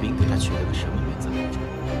陆炳给他取了个什么名字来着？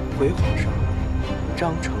回皇上，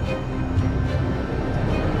张承德。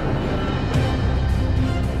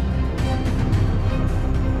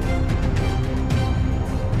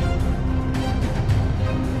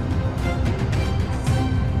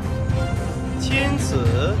钦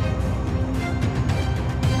此。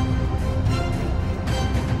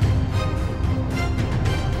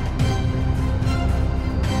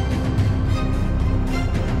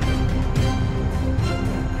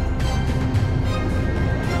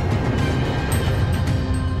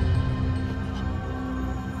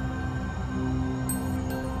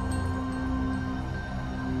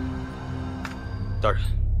大人，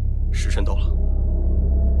时辰到了。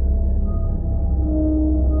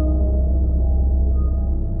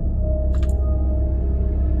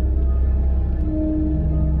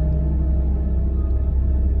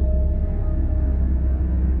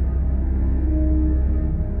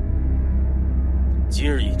今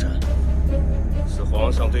日一战，是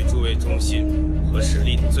皇上对诸位忠心和实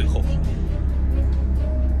力的最后考验。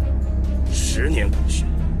10年古训，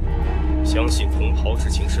相信同袍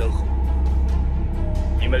之情深厚。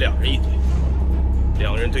你们2人一队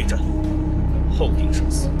，2人对战，后定生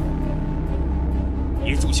死。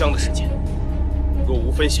一炷香的时间，若无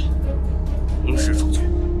分晓，同时处决。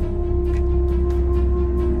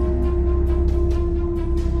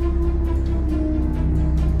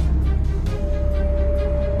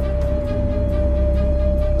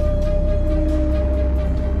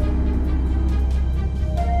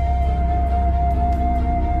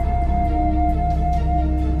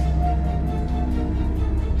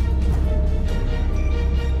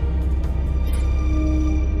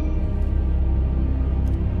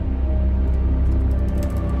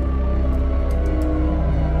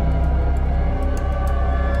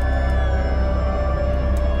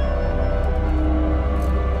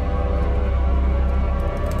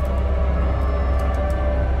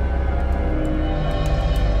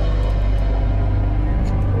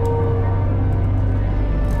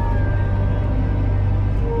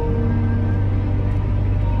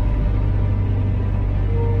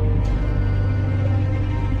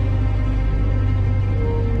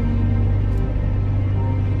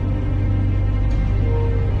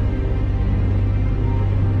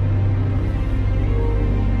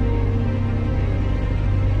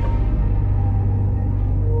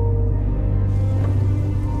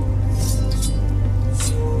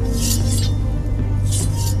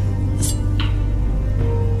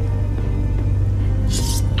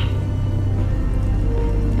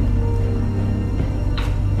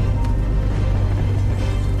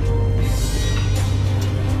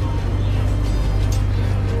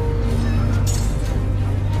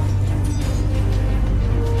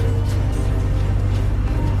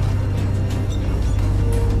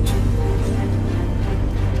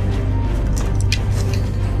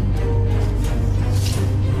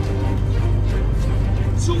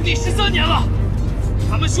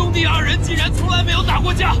兄弟二人竟然从来没有打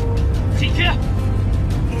过架，今天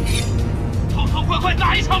痛痛快快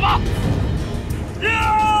打一场吧！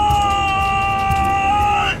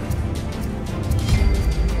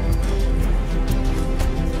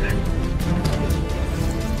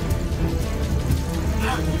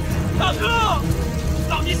大哥，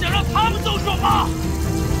到底想让他们动手吗？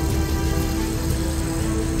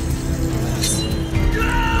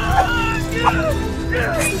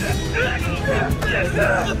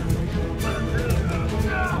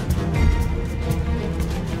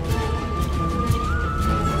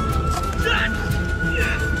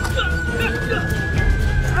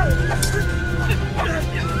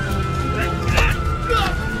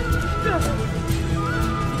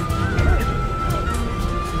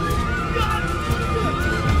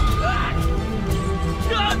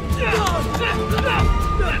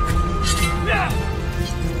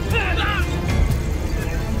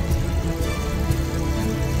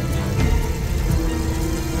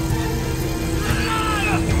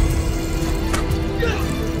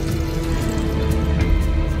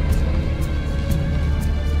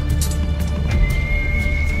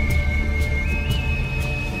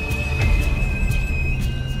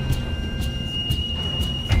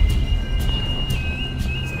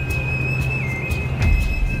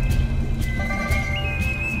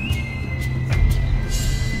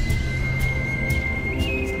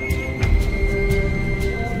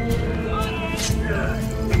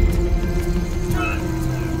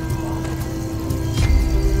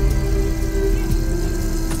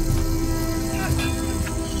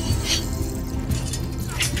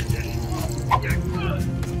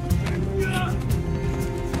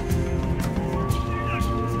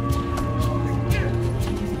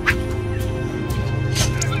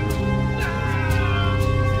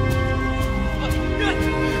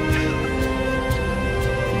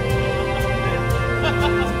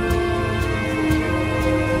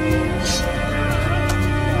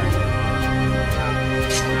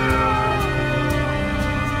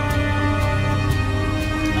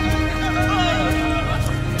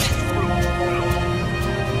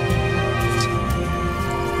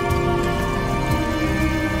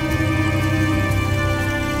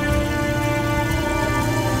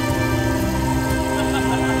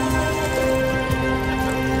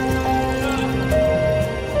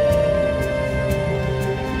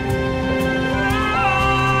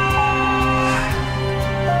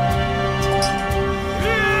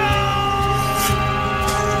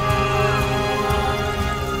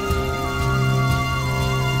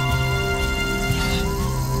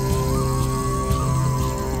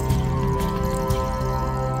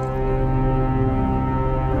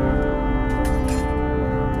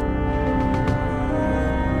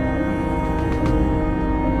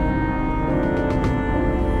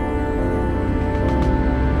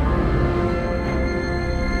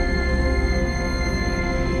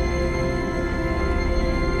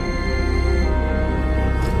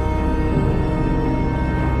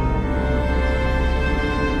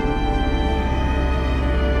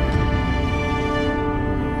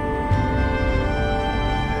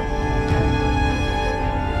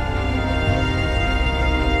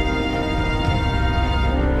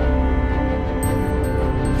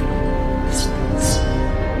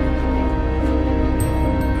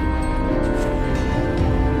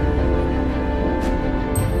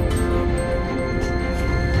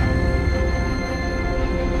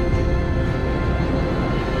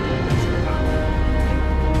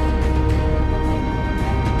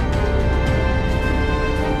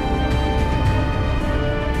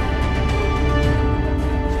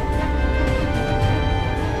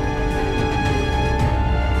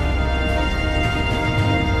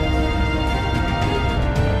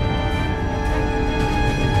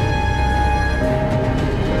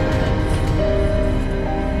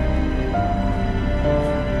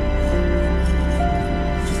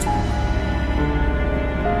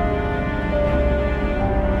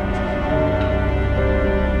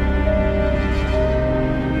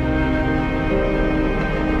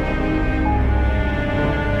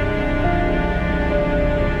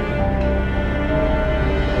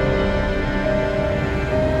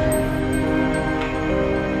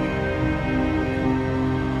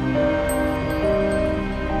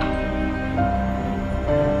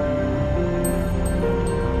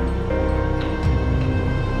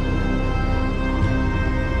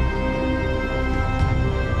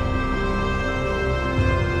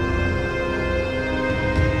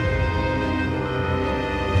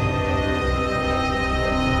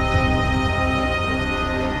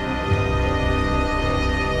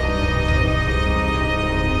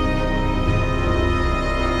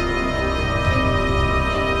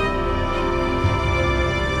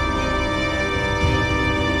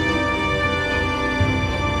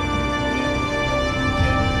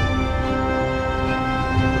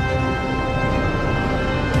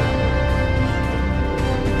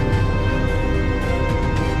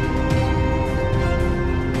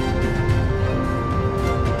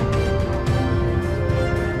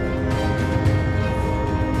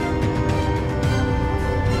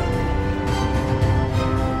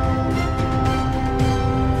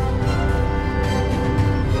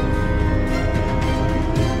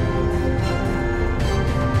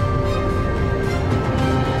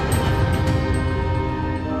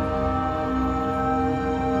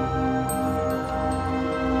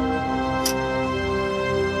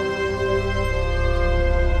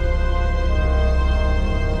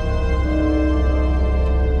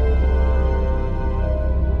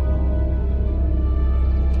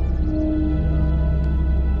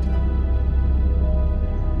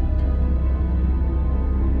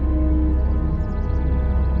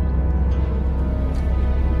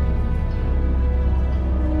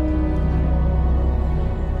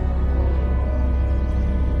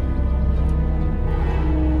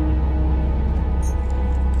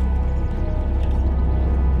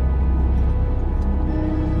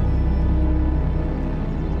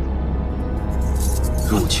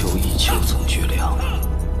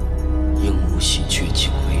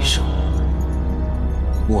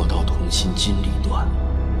莫道同心筋理断，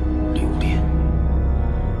留恋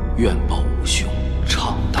愿报无兄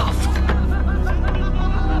唱大风。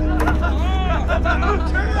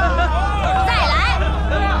再来！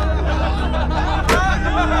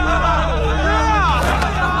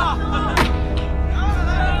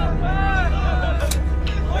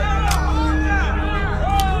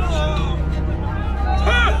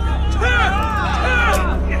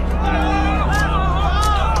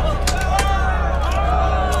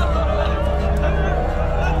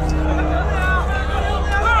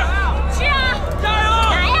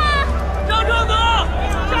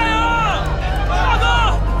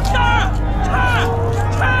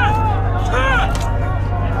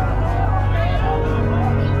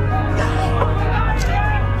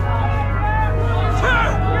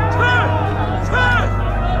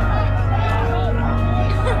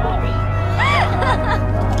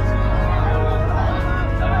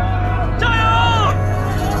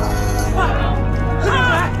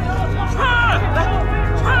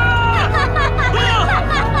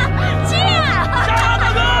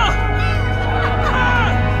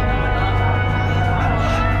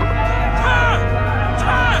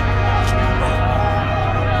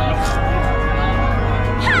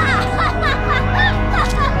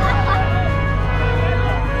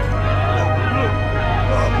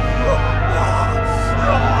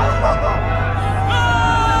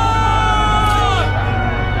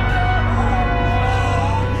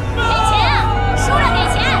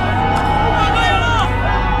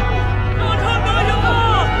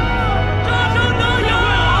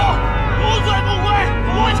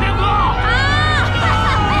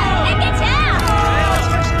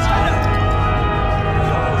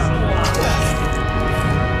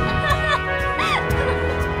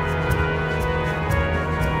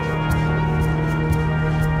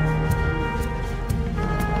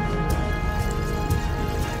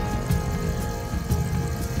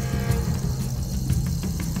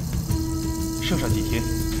剩下几天，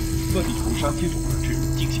各地屠杀接踵而至，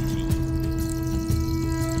敬请提议。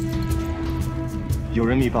有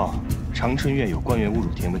人密报，长春院有官员侮辱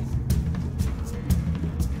天威。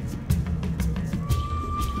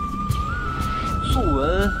素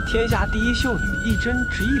闻天下第一秀女一针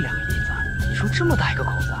值1两银子，你说这么大一个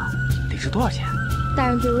口子，得值多少钱？大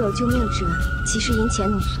人对我有救命之恩，岂是银钱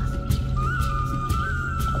能算？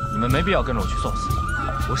你们没必要跟着我去送死。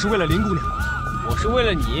我是为了林姑娘，我是为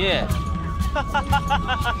了你。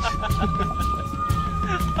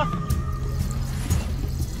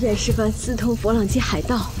任是番私通佛朗街海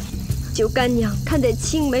盗，就干娘看在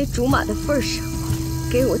青梅竹马的份上，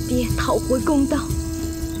给我爹讨回公道。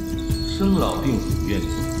生老病死愿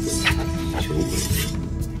死，求回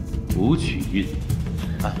福取运。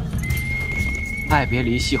爱别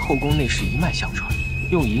离系后宫内侍一脉相传，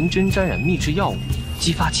用银针沾染秘制药物，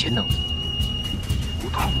激发潜能，无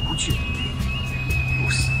痛无惧，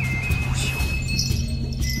不死不休。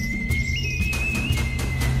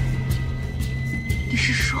你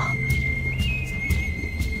是说，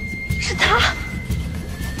是他？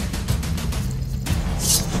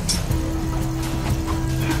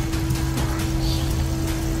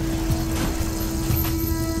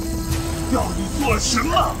要你做什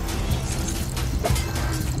么？